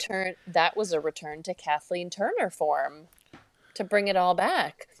was a return to Kathleen Turner form, to bring it all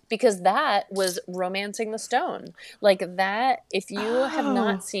back. Because that was Romancing the Stone. Like that, if you have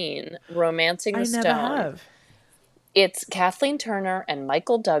not seen Romancing the Stone, never have. It's Kathleen Turner and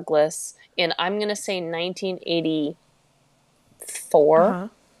Michael Douglas in, I'm going to say 1984.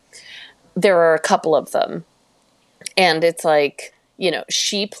 There are a couple of them. And it's like,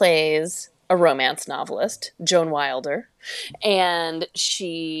 she plays a romance novelist, Joan Wilder. And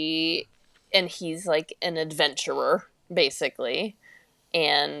he's like an adventurer, basically.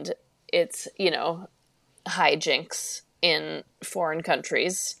 And it's, hijinks in foreign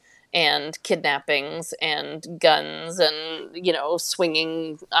countries and kidnappings and guns and,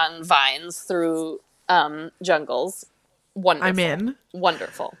 swinging on vines through jungles. Wonderful. I'm in.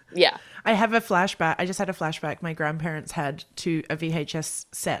 Wonderful. Yeah. I have a flashback. I just had a flashback my grandparents had to a VHS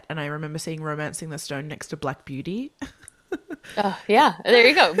set, and I remember seeing Romancing the Stone next to Black Beauty. Oh, yeah. There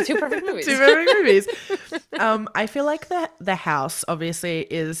you go. Two perfect movies. I feel like the house obviously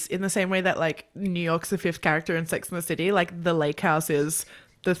is in the same way that like New York's the fifth character in Sex and the City. Like the lake house is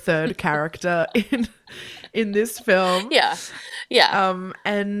the third character in this film. Yeah. Yeah.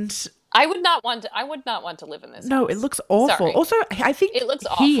 And I would not want to live in this no, house. It looks awful. Sorry. Also, I think it looks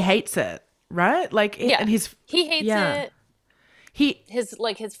awful. He hates it, right? Like, and he hates it.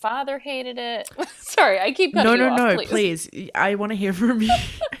 His father hated it. Sorry, I keep cutting you off. No, please. I want to hear from you.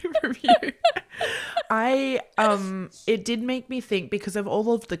 It did make me think, because of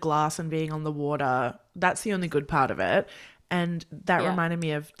all of the glass and being on the water. That's the only good part of it, and that reminded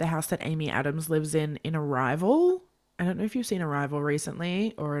me of the house that Amy Adams lives in Arrival. I don't know if you've seen Arrival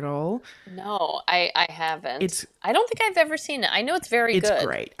recently or at all. No, I haven't. I don't think I've ever seen it. I know it's very good. It's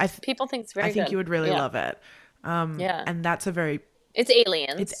great. People think it's very good. I think you would really love it. And that's a very It's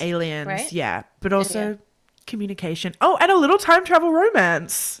aliens. It's aliens, right? yeah. But also communication. Oh, and a little time travel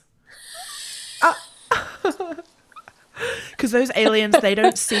romance. Because those aliens, they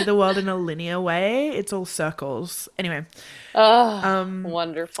don't see the world in a linear way. It's all circles. Anyway. Oh,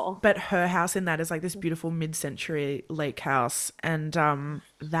 wonderful. But her house in that is like this beautiful mid-century lake house. And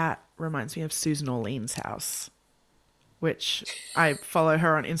that reminds me of Susan Orlean's house, which I follow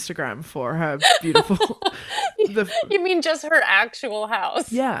her on Instagram for her beautiful... You mean just her actual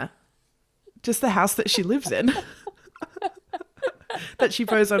house? Yeah. Just the house that she lives in. That she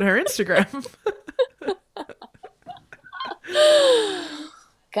posts on her Instagram.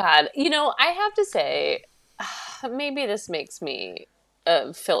 God, I have to say, maybe this makes me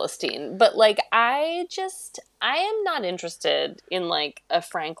a Philistine, but like I am not interested in like a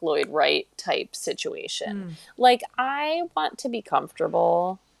Frank Lloyd Wright type situation. Like I want to be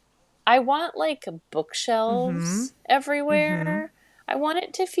comfortable. I want like bookshelves everywhere. I want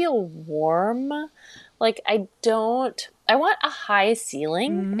it to feel warm. Like I want a high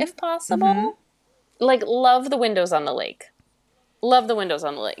ceiling if possible. Like love the windows on the lake. Love the windows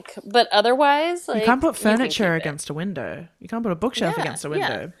on the lake. But otherwise, like, you can't put furniture against a window. You can't put a bookshelf against a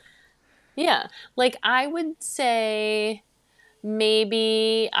window. Yeah. Like I would say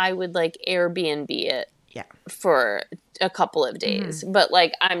maybe I would like Airbnb it for a couple of days. But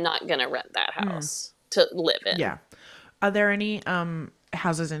like I'm not going to rent that house to live in. Yeah. Are there any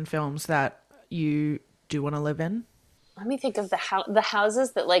houses in films that you do want to live in? Let me think of the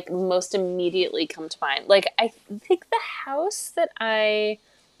houses that like most immediately come to mind. Like I think the house that I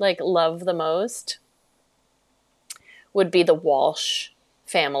like love the most would be the Walsh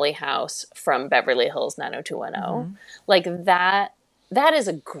family house from Beverly Hills 90210. Like that is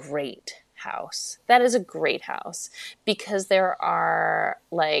a great house. That is a great house because there are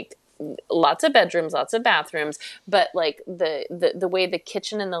like lots of bedrooms, lots of bathrooms, but like the way the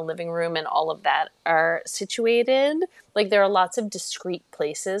kitchen and the living room and all of that are situated, like there are lots of discrete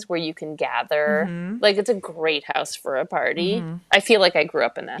places where you can gather. Like it's a great house for a party. I feel like I grew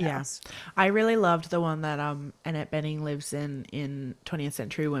up in that house. I really loved the one that Annette Bening lives in 20th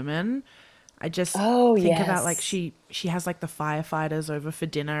Century Women. I just think about like she has like the firefighters over for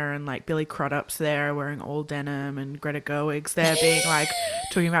dinner and like Billy Crudup's there wearing all denim and Greta Gerwig's there being like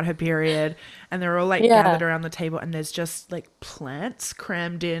talking about her period and they're all like gathered around the table and there's just like plants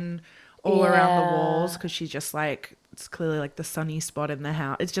crammed in all around the walls because she's just like it's clearly like the sunny spot in the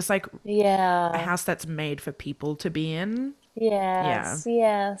house. It's just like a house that's made for people to be in.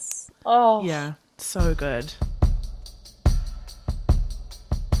 Yes. Oh yeah, so good.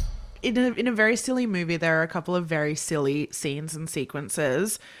 In a very silly movie, there are a couple of very silly scenes and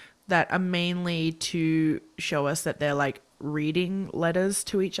sequences that are mainly to show us that they're like reading letters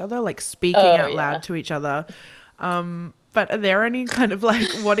to each other, like speaking out loud to each other. But are there any kind of like,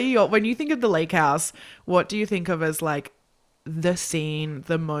 when you think of the lake house, what do you think of as like the scene,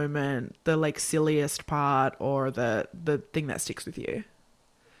 the moment, the like silliest part or the thing that sticks with you?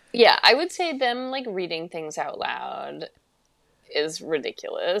 Yeah, I would say them like reading things out loud is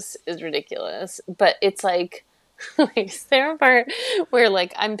ridiculous, but it's like is there a part where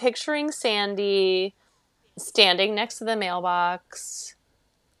like I'm picturing Sandy standing next to the mailbox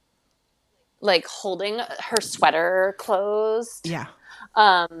like holding her sweater closed.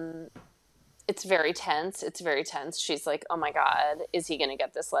 It's very tense. She's like, oh my God, is he gonna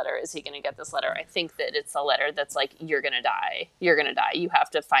get this letter? I think that it's a letter that's like, you're gonna die, you have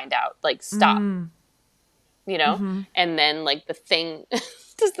to find out, like stop. And then like the thing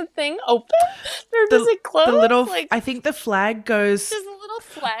does the thing open or does it close? The little like, I think the flag goes, does the little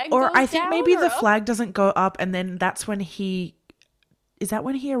flag or goes I think down maybe or the up? flag doesn't go up and then that's when is that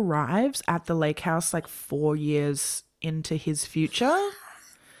when he arrives at the lake house like 4 years into his future?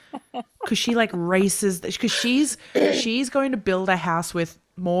 Because she like races because she's going to build a house with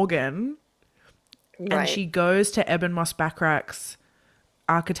Morgan and she goes to Eben Moss Backrack's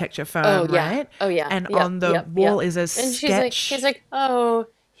architecture firm, right? And on the wall is a sketch. She's like, oh,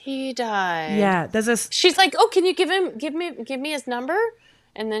 he died. Yeah, she's like, oh, can you give me his number?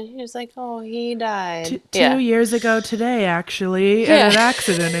 And then he's like, oh, he died 2 years ago today, actually, at an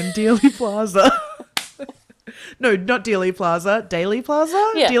accident in Dealey Plaza. No, not Dealey Plaza. Daly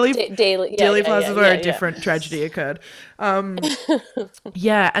Plaza? Yeah, Dealey Plaza where a different tragedy occurred.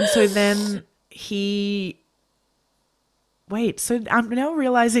 Yeah, and so then so I'm now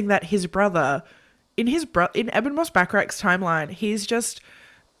realizing that his brother, in Eben Moss Backrack's timeline, he's just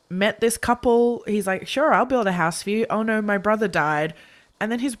met this couple. He's like, sure, I'll build a house for you. Oh no, my brother died.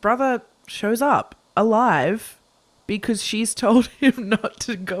 And then his brother shows up alive because she's told him not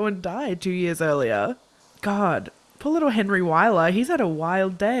to go and die 2 years earlier. God, Poor little Henry Weiler. He's had a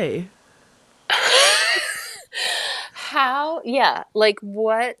wild day. How? Yeah. Like,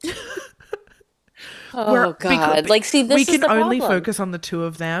 what? Where- Oh, God. Like, see, this we is can the only problem. focus on the two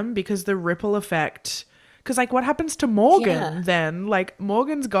of them because the ripple effect. Because, like, what happens to Morgan Yeah. then? Like,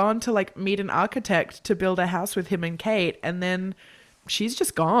 Morgan's gone to, like, meet an architect to build a house with him and Kate, and then she's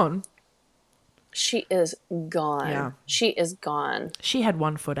just gone. She is gone. Yeah. She is gone. She had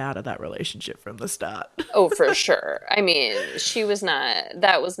one foot out of that relationship from the start. Oh, for sure. I mean,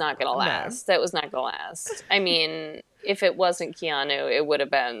 that was not going to last. That was not going to last. I mean, if it wasn't Keanu, it would have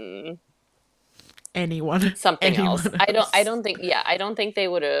been something else. I don't think they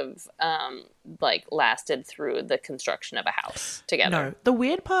would have like lasted through the construction of a house together. No. The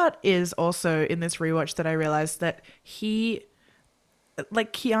weird part is also in this rewatch that I realized that Keanu,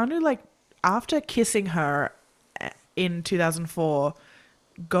 like, after kissing her in 2004,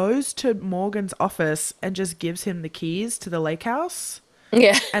 goes to Morgan's office and just gives him the keys to the lake house.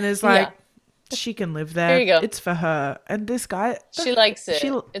 Yeah. And is like, she can live there. Here you go. It's for her. And this guy... She likes it.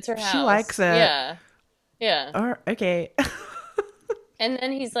 It's her house. She likes it. Yeah. Yeah. Oh, okay. And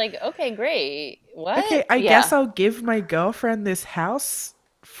then he's like, okay, great. What? Okay, I guess I'll give my girlfriend this house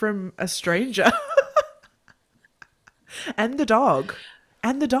from a stranger. And the dog.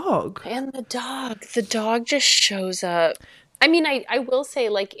 And the dog. And the dog. The dog just shows up. I mean, I will say,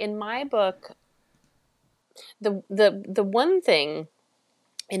 like, in my book, the one thing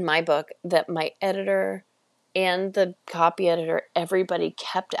in my book that my editor and the copy editor, everybody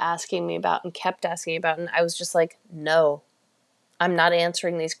kept asking me about, and I was just like, no, I'm not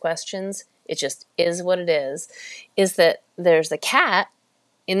answering these questions. It just is what it is that there's a cat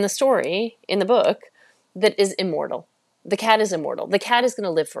in the story, in the book, that is immortal. The cat is immortal. The cat is going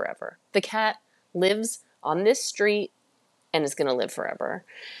to live forever. The cat lives on this street and is going to live forever.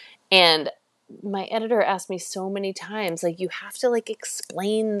 And my editor asked me so many times, like, you have to, like,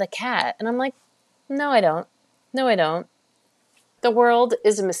 explain the cat. And I'm like, no, I don't. No, I don't. The world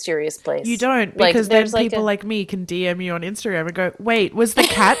is a mysterious place. You don't, because then people like me can DM you on Instagram and go, wait, was the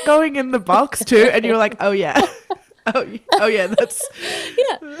cat going in the box too? And you're like, oh yeah. Oh yeah, that's...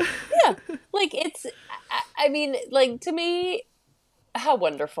 Yeah. Like, it's... I mean, like, to me, how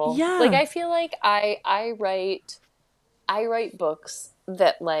wonderful. Yeah. Like, I feel like I write books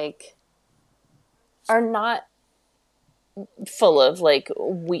that, like, are not full of, like,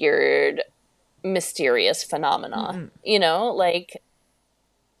 weird, mysterious phenomena. Mm-hmm. You know, like,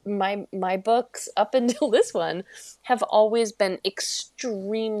 my books up until this one have always been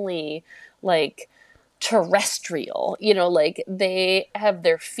extremely, like, terrestrial. You know, like, they have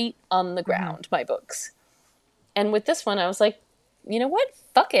their feet on the ground, my books. And with this one, I was like, you know what?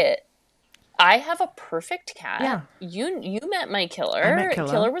 Fuck it. I have a perfect cat. Yeah. You met my killer. I met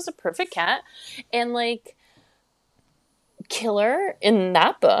Killer. Killer was a perfect cat. And, like, Killer in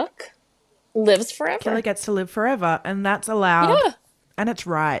that book lives forever. Killer gets to live forever, and that's allowed. Yeah. And it's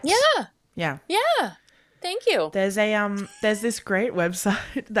right. Yeah. Yeah. Yeah. Thank you. There's this great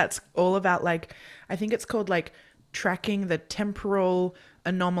website that's all about, like, I think it's called, like, tracking the temporal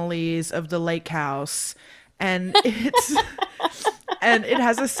anomalies of the lake house. And it's and it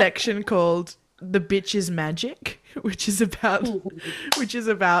has a section called "The Bitch is Magic," which is about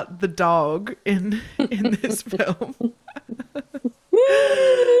the dog in this film.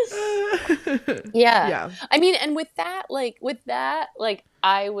 Yeah. I mean, and with that,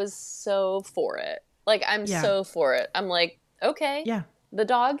 I was so for it. Like, I'm so for it. I'm like, okay, the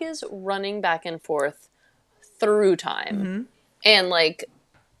dog is running back and forth through time, and, like,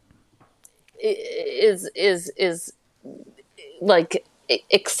 is like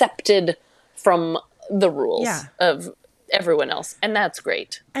accepted from the rules of everyone else, and that's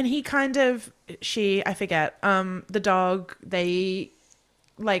great. And he kind of, I forget, the dog, they,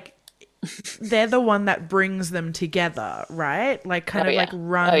 like, they're the one that brings them together, right? Like, kind of like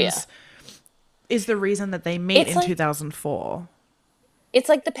runs, is the reason that they meet in 2004. It's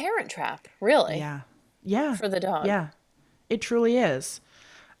like the Parent Trap, really. Yeah. For the dog. Yeah. It truly is.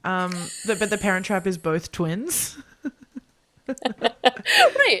 But the Parent Trap is both twins.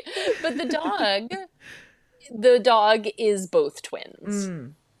 Right. But the dog is both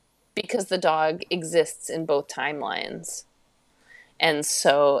twins. Because the dog exists in both timelines. And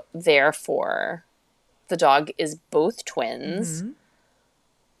so, therefore, the dog is both twins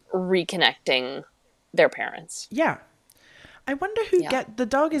reconnecting their parents. Yeah. I wonder who the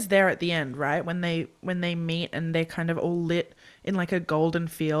dog is there at the end, right? When they meet and they're kind of all lit in, like, a golden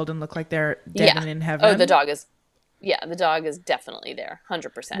field and look like they're dead and in heaven. Oh, the dog is definitely there,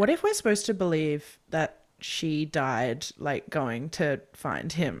 100%. What if we're supposed to believe that she died, like, going to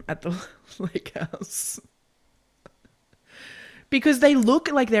find him at the lake house? Because they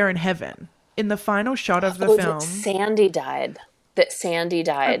look like they're in heaven. In the final shot of the film. That Sandy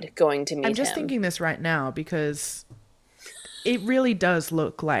died going to meet him. I'm just thinking this right now because it really does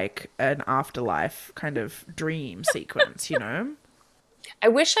look like an afterlife kind of dream sequence, you know? I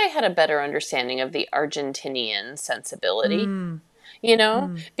wish I had a better understanding of the Argentinian sensibility, you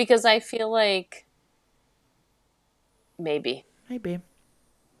know? Because I feel like maybe.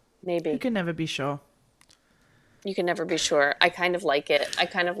 You can never be sure. You can never be sure. I kind of like it. I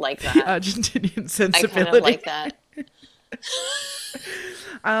kind of like that. The Argentinian sensibility. I kind of like that.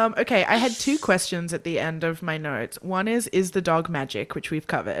 Okay, I had 2 questions at the end of my notes. One is the dog magic, which we've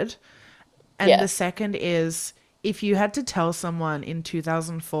covered? And the second is, if you had to tell someone in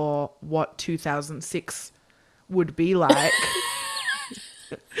 2004 what 2006 would be like,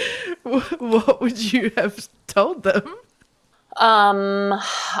 what would you have told them?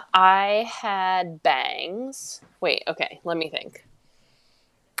 I had bangs. Wait, okay, let me think.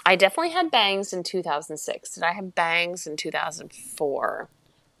 I definitely had bangs in 2006. Did I have bangs in 2004?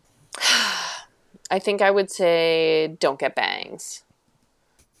 I think I would say don't get bangs.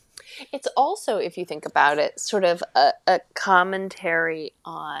 It's also, if you think about it, sort of a commentary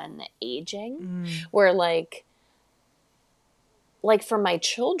on aging, where like for my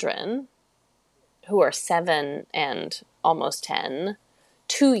children who are 7 and almost 10,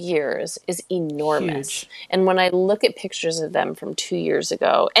 2 years is enormous. Huge. And when I look at pictures of them from 2 years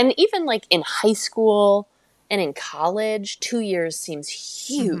ago, and even like in high school and in college, 2 years seems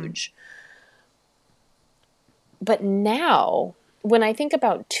huge. But now, when I think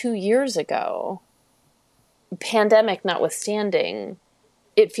about 2 years ago, pandemic notwithstanding,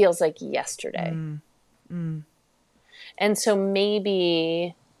 it feels like yesterday. And so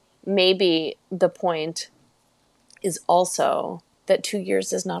maybe the point is also that 2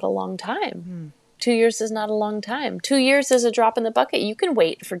 years is not a long time. 2 years is not a long time. 2 years is a drop in the bucket. You can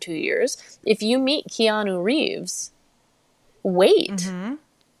wait for 2 years. If you meet Keanu Reeves, wait.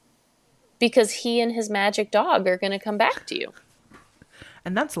 Because he and his magic dog are going to come back to you.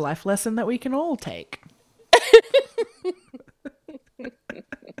 And that's a life lesson that we can all take.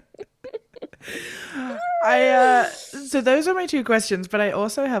 So those are my 2 questions, but I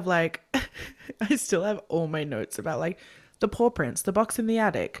also have like, I still have all my notes about like the paw prints, the box in the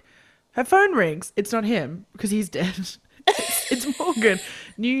attic. Her phone rings. It's not him because he's dead. It's Morgan.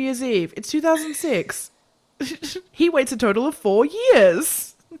 New Year's Eve. It's 2006. He waits a total of 4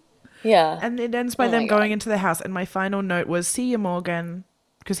 years. Yeah. And it ends by them going into the house. And my final note was, see you, Morgan.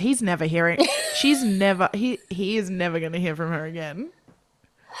 Because he's never hearing. He is never going to hear from her again.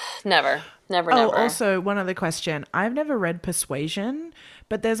 Never. Also, one other question. I've never read Persuasion,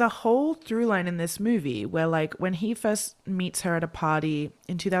 but there's a whole through line in this movie where, like, when he first meets her at a party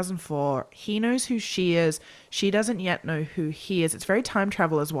in 2004, he knows who she is. She doesn't yet know who he is. It's very time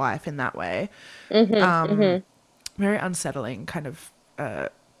traveler's wife in that way. Very unsettling kind of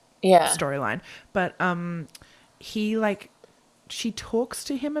storyline. But she talks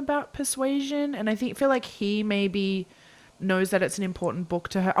to him about Persuasion, and I feel like he maybe knows that it's an important book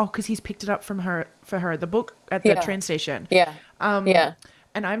to her. Oh, because he's picked it up for her, the book at the train station. Yeah.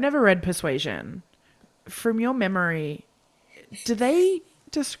 And I've never read Persuasion. From your memory, do they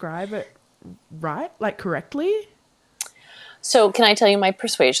describe it right, like correctly? So can I tell you my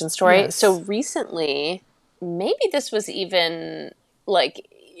Persuasion story? Yes. So recently, maybe this was even like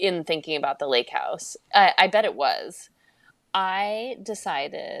in thinking about the lake house. I bet it was. I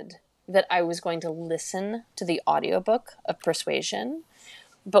decided that I was going to listen to the audiobook of Persuasion.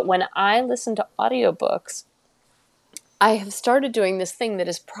 But when I listen to audiobooks, I have started doing this thing that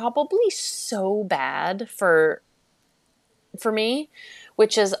is probably so bad for me,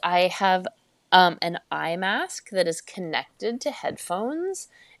 which is I have an eye mask that is connected to headphones,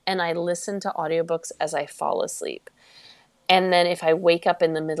 and I listen to audiobooks as I fall asleep. And then if I wake up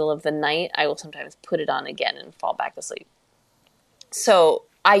in the middle of the night, I will sometimes put it on again and fall back asleep. So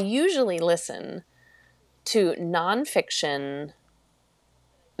I usually listen to nonfiction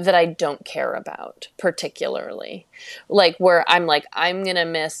that I don't care about particularly. Like where I'm like, I'm going to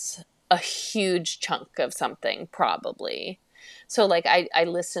miss a huge chunk of something probably. So like I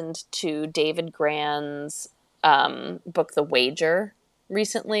listened to David Grann's book, The Wager,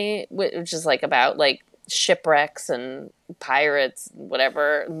 recently, which is like about like shipwrecks and pirates,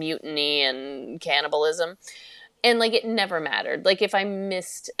 whatever, mutiny and cannibalism. And like it never mattered. Like if I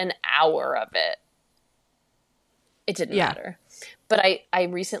missed an hour of it, it didn't matter. But I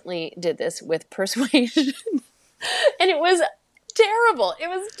recently did this with Persuasion and it was terrible. It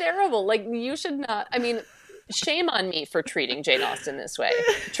was terrible. Like you should not, I mean, shame on me for treating Jane Austen this way.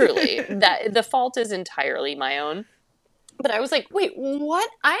 Truly. That the fault is entirely my own. But I was like, wait, what?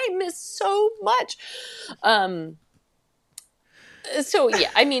 I missed so much. So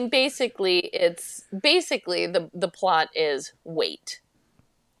yeah, I mean, basically the plot is wait.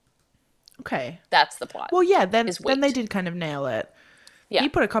 Okay. That's the plot. Well, yeah, then is wait. they did kind of nail it. Yeah. He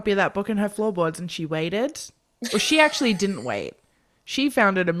put a copy of that book in her floorboards and she waited. Or she actually didn't wait. She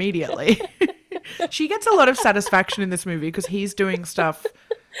found it immediately. She gets a lot of satisfaction in this movie because he's doing stuff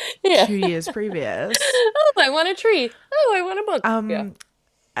 2 years previous. Oh, I want a tree. Oh, I want a book.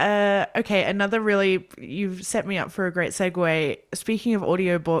 Okay, another really, you've set me up for a great segue. Speaking of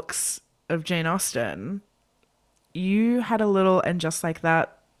audiobooks of Jane Austen, you had a little And Just Like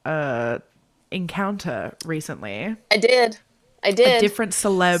That encounter recently. I did. A different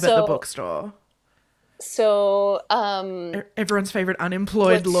celeb at the bookstore. So, everyone's favorite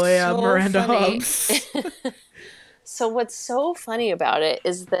unemployed lawyer, so Miranda Hobbs. So what's so funny about it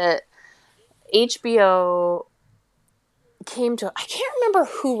is that HBO came to, I can't remember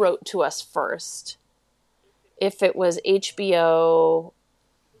who wrote to us first. If it was HBO,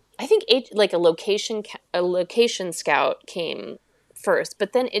 I think like a location scout came first,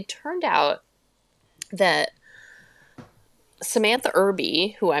 but then it turned out that Samantha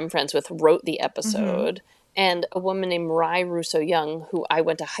Irby, who I'm friends with, wrote the episode, and a woman named Rai Russo Young, who I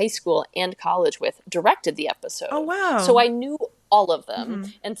went to high school and college with, directed the episode. Oh, wow. So I knew all of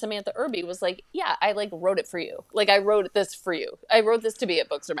them. And Samantha Irby was like, yeah, I like wrote it for you. Like, I wrote this for you. I wrote this to be at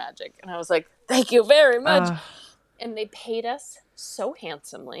Books Are Magic. And I was like, thank you very much. And they paid us so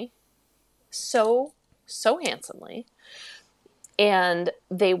handsomely. So handsomely. And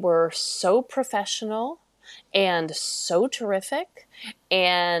they were so professional and so terrific.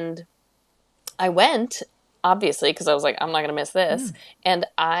 And I went, obviously, because I was like, I'm not going to miss this. And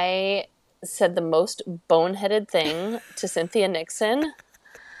I said the most boneheaded thing to Cynthia Nixon,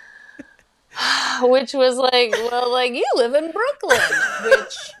 which was like, well, like, you live in Brooklyn,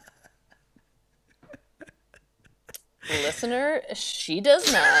 which, listener, she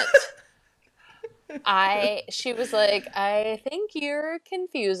does not. She was like, I think you're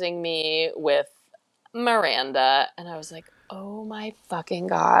confusing me with Miranda. And I was like, oh my fucking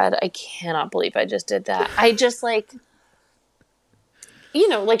God, I cannot believe I just did that. I just like, you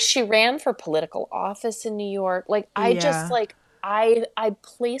know, like she ran for political office in New York. Like I just like, I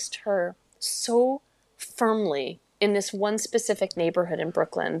placed her so firmly in this one specific neighborhood in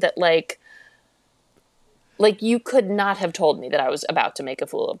Brooklyn that like you could not have told me that I was about to make a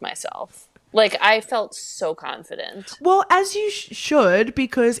fool of myself. Like, I felt so confident. Well, as you should,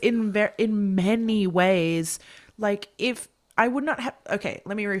 because in many ways, like, if I would not have... Okay,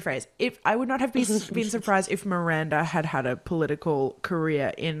 let me rephrase. If I would not have been surprised if Miranda had a political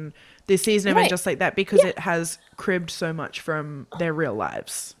career in this season and Just Like That, because it has cribbed so much from their real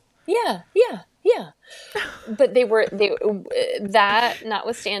lives. Yeah. But that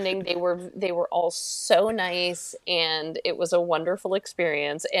notwithstanding, they were all so nice, and it was a wonderful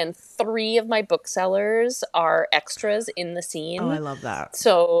experience. And 3 of my booksellers are extras in the scene. Oh, I love that.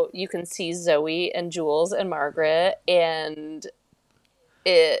 So you can see Zoe and Jules and Margaret, and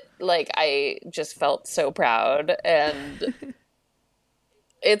it, like, I just felt so proud, and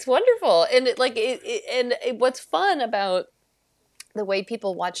it's wonderful. And what's fun about the way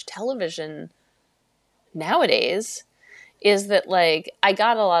people watch television nowadays is that, like, I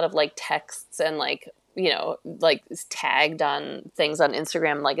got a lot of like texts and like, you know, like tagged on things on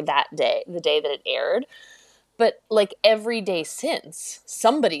Instagram, like that day, the day that it aired. But like every day since,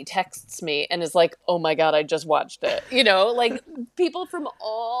 somebody texts me and is like, oh my God, I just watched it. You know, like people from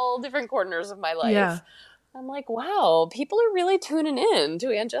all different corners of my life. Yeah. I'm like, wow, people are really tuning in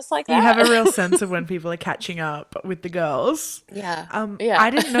to And Just Like That. You have a real sense of when people are catching up with the girls. Yeah. I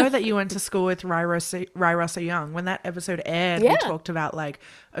didn't know that you went to school with Rai Russo Young. When that episode aired, we talked about like,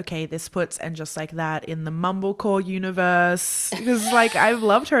 okay, this puts And Just Like That in the Mumblecore universe. Because like, I've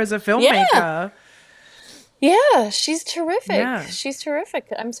loved her as a filmmaker. Yeah, she's terrific. Yeah. She's terrific.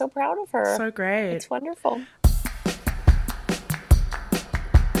 I'm so proud of her. So great. It's wonderful.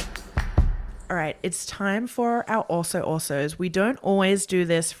 All right, it's time for our alsos. We don't always do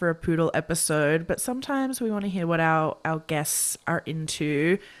this for a Poodle episode, but sometimes we want to hear what our guests are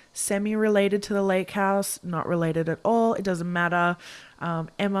into. Semi-related to the lake house, not related at all. It doesn't matter.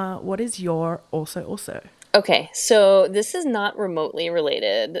 Emma, what is your also? Okay, so this is not remotely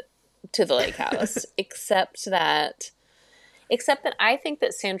related to the lake house, except that I think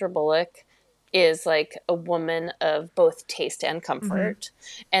that Sandra Bullock is like a woman of both taste and comfort,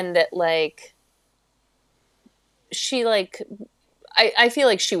 and that like she like I feel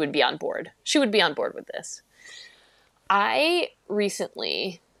like she would be on board. She would be on board with this. I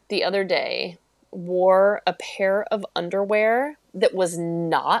recently, the other day, wore a pair of underwear that was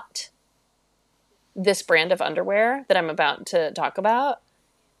not this brand of underwear that I'm about to talk about.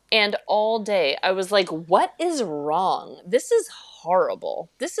 And all day I was like, what is wrong? This is horrible.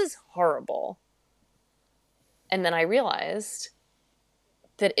 This is horrible. And then I realized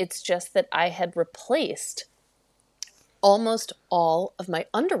that it's just that I had replaced almost all of my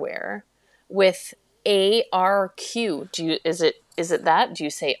underwear with ARQ. Is it that? Do you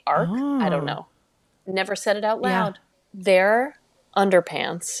say ARC? Oh. I don't know. Never said it out loud. Yeah. Their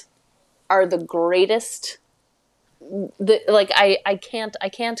underpants are the greatest. I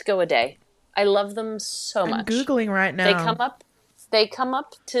can't go a day. I love them so much. I'm Googling right now. They come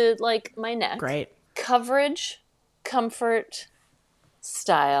up to like my neck. Great. Coverage, comfort,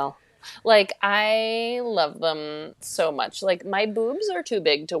 style. Like, I love them so much. Like, my boobs are too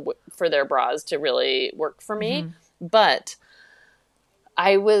big for their bras to really work for me. Mm-hmm. But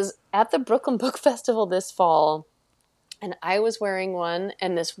I was at the Brooklyn Book Festival this fall, and I was wearing one,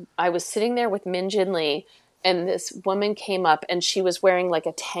 and I was sitting there with Min Jin Lee, and this woman came up, and she was wearing like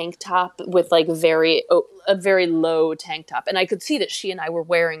a tank top with like a very low tank top. And I could see that she and I were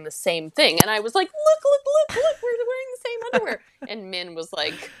wearing the same thing. And I was like, look, we're wearing the same underwear. And Min was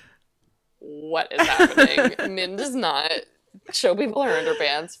like, what is happening? Min does not show people her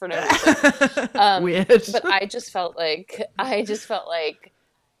underpants for no reason. Weird. But I just felt like it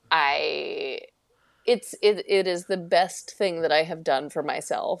is the best thing that I have done for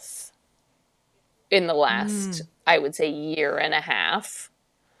myself in the last, I would say, year and a half.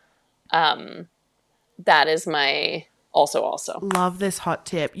 That is my also. Love this hot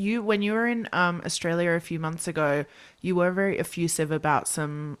tip. When you were in Australia a few months ago, you were very effusive about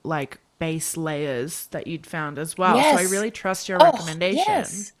some like base layers that you'd found as well. Yes. So I really trust your recommendation.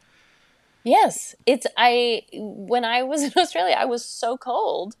 Yes. When I was in Australia, I was so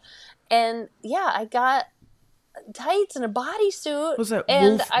cold. And yeah, I got tights and a bodysuit. Was it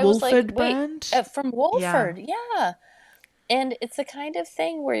Wolford brand? From Wolford, yeah. And it's the kind of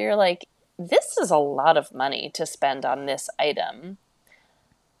thing where you're like, this is a lot of money to spend on this item.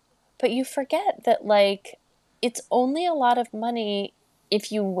 But you forget that, like, it's only a lot of money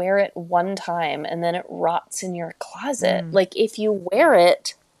if you wear it one time and then it rots in your closet. Like, if you wear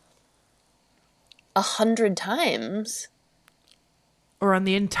it 100 times... Or on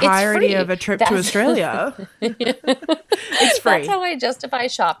the entirety of a trip to Australia. It's free. That's how I justify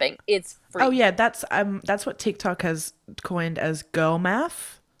shopping. It's free. Oh yeah, that's what TikTok has coined as girl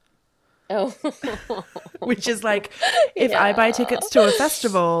math. Oh. Which is like, if I buy tickets to a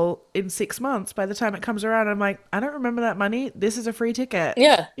festival in 6 months, by the time it comes around, I'm like, I don't remember that money. This is a free ticket.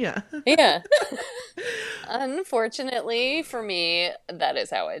 Yeah. Yeah. Yeah. Unfortunately for me, that is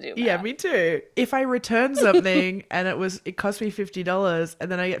how I do math. Yeah, me too. If I return something and it cost me $50 and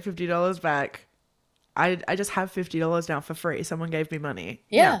then I get $50 back, I just have $50 now for free. Someone gave me money.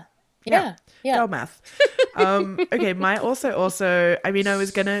 Yeah. Girl math. Okay, my also, I mean, I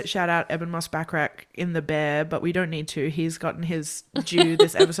was going to shout out Eben Moss Backrack in The Bear, but we don't need to. He's gotten his due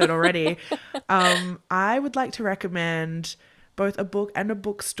this episode already. I would like to recommend both a book and a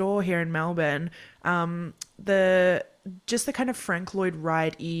bookstore here in Melbourne. The kind of Frank Lloyd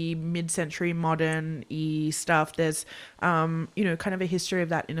Wright-y, mid-century modern-y stuff. There's, kind of a history of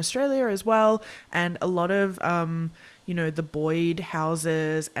that in Australia as well. And a lot of, the Boyd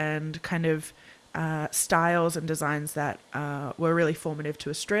houses and kind of styles and designs that were really formative to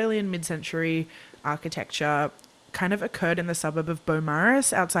Australian mid-century architecture kind of occurred in the suburb of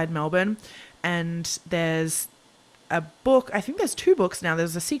Beaumaris outside Melbourne. And there's a book, I think there's 2 books now.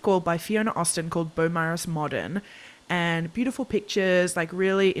 There's a sequel by Fiona Austin called Beaumaris Modern, and beautiful pictures, like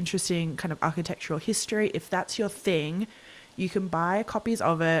really interesting kind of architectural history. If that's your thing, you can buy copies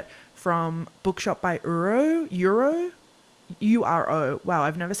of it from Bookshop by Euro. Wow,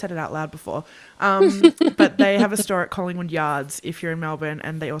 I've never said it out loud before. But they have a store at Collingwood Yards if you're in Melbourne,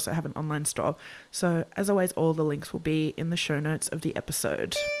 and they also have an online store. So as always, all the links will be in the show notes of the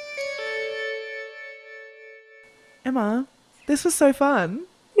episode. Emma, this was so fun.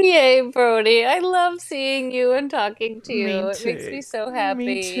 Yay, Brody. I love seeing you and talking to you. Me It makes me so happy.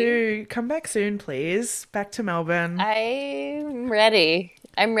 Me too. Come back soon, please. Back to Melbourne. I'm ready.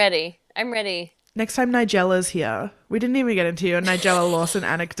 Next time Nigella's here. We didn't even get into your Nigella Lawson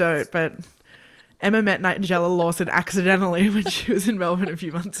anecdote, but Emma met Nigella Lawson accidentally when she was in Melbourne a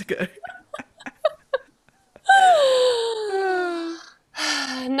few months ago.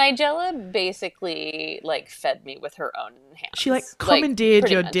 Nigella basically like fed me with her own hands. She like commandeered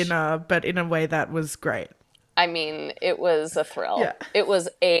your much. dinner, but in a way that was great. I mean, it was a thrill. Yeah. It was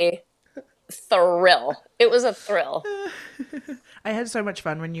a thrill. It was a thrill. I had so much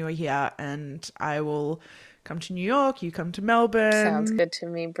fun when you were here, and I will come to New York, you come to Melbourne. Sounds good to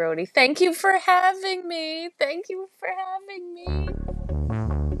me, Brody. Thank you for having me. Thank you for having me.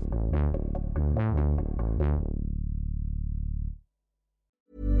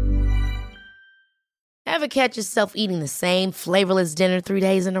 Ever catch yourself eating the same flavorless dinner 3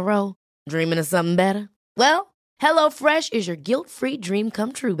 days in a row? Dreaming of something better? Well, HelloFresh is your guilt-free dream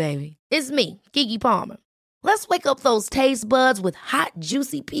come true, baby. It's me, Keke Palmer. Let's wake up those taste buds with hot,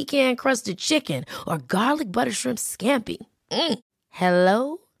 juicy pecan-crusted chicken or garlic butter shrimp scampi.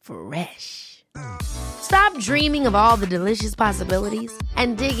 Hello Fresh. Stop dreaming of all the delicious possibilities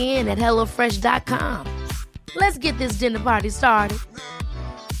and dig in at HelloFresh.com. Let's get this dinner party started.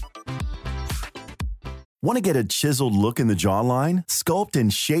 Want to get a chiseled look in the jawline? Sculpt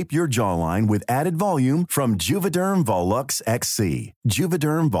and shape your jawline with added volume from Juvederm Volux XC.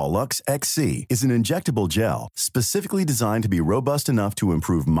 Juvederm Volux XC is an injectable gel specifically designed to be robust enough to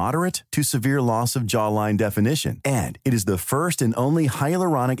improve moderate to severe loss of jawline definition. And it is the first and only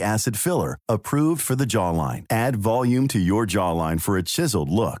hyaluronic acid filler approved for the jawline. Add volume to your jawline for a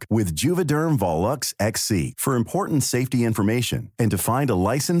chiseled look with Juvederm Volux XC. For important safety information and to find a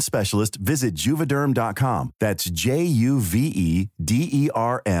licensed specialist, visit Juvederm.com. That's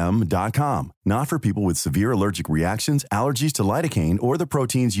Juvederm.com. Not for people with severe allergic reactions, allergies to lidocaine, or the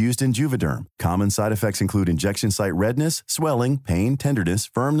proteins used in Juvederm. Common side effects include injection site redness, swelling, pain, tenderness,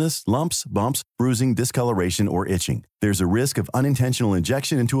 firmness, lumps, bumps, bruising, discoloration, or itching. There's a risk of unintentional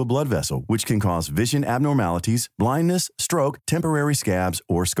injection into a blood vessel, which can cause vision abnormalities, blindness, stroke, temporary scabs,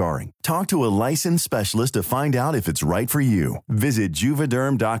 or scarring. Talk to a licensed specialist to find out if it's right for you. Visit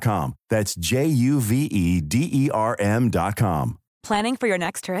Juvederm.com. That's Juvederm.com. Planning for your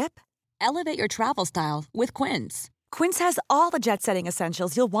next trip? Elevate your travel style with Quince. Quince has all the jet-setting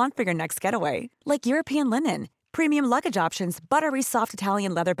essentials you'll want for your next getaway, like European linen, premium luggage options, buttery soft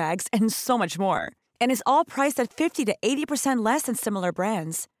Italian leather bags, and so much more. And is all priced at 50 to 80% less than similar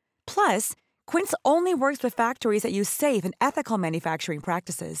brands. Plus, Quince only works with factories that use safe and ethical manufacturing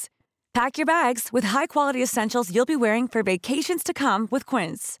practices. Pack your bags with high-quality essentials you'll be wearing for vacations to come with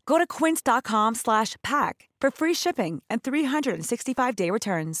Quince. Go to quince.com/pack for free shipping and 365-day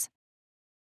returns.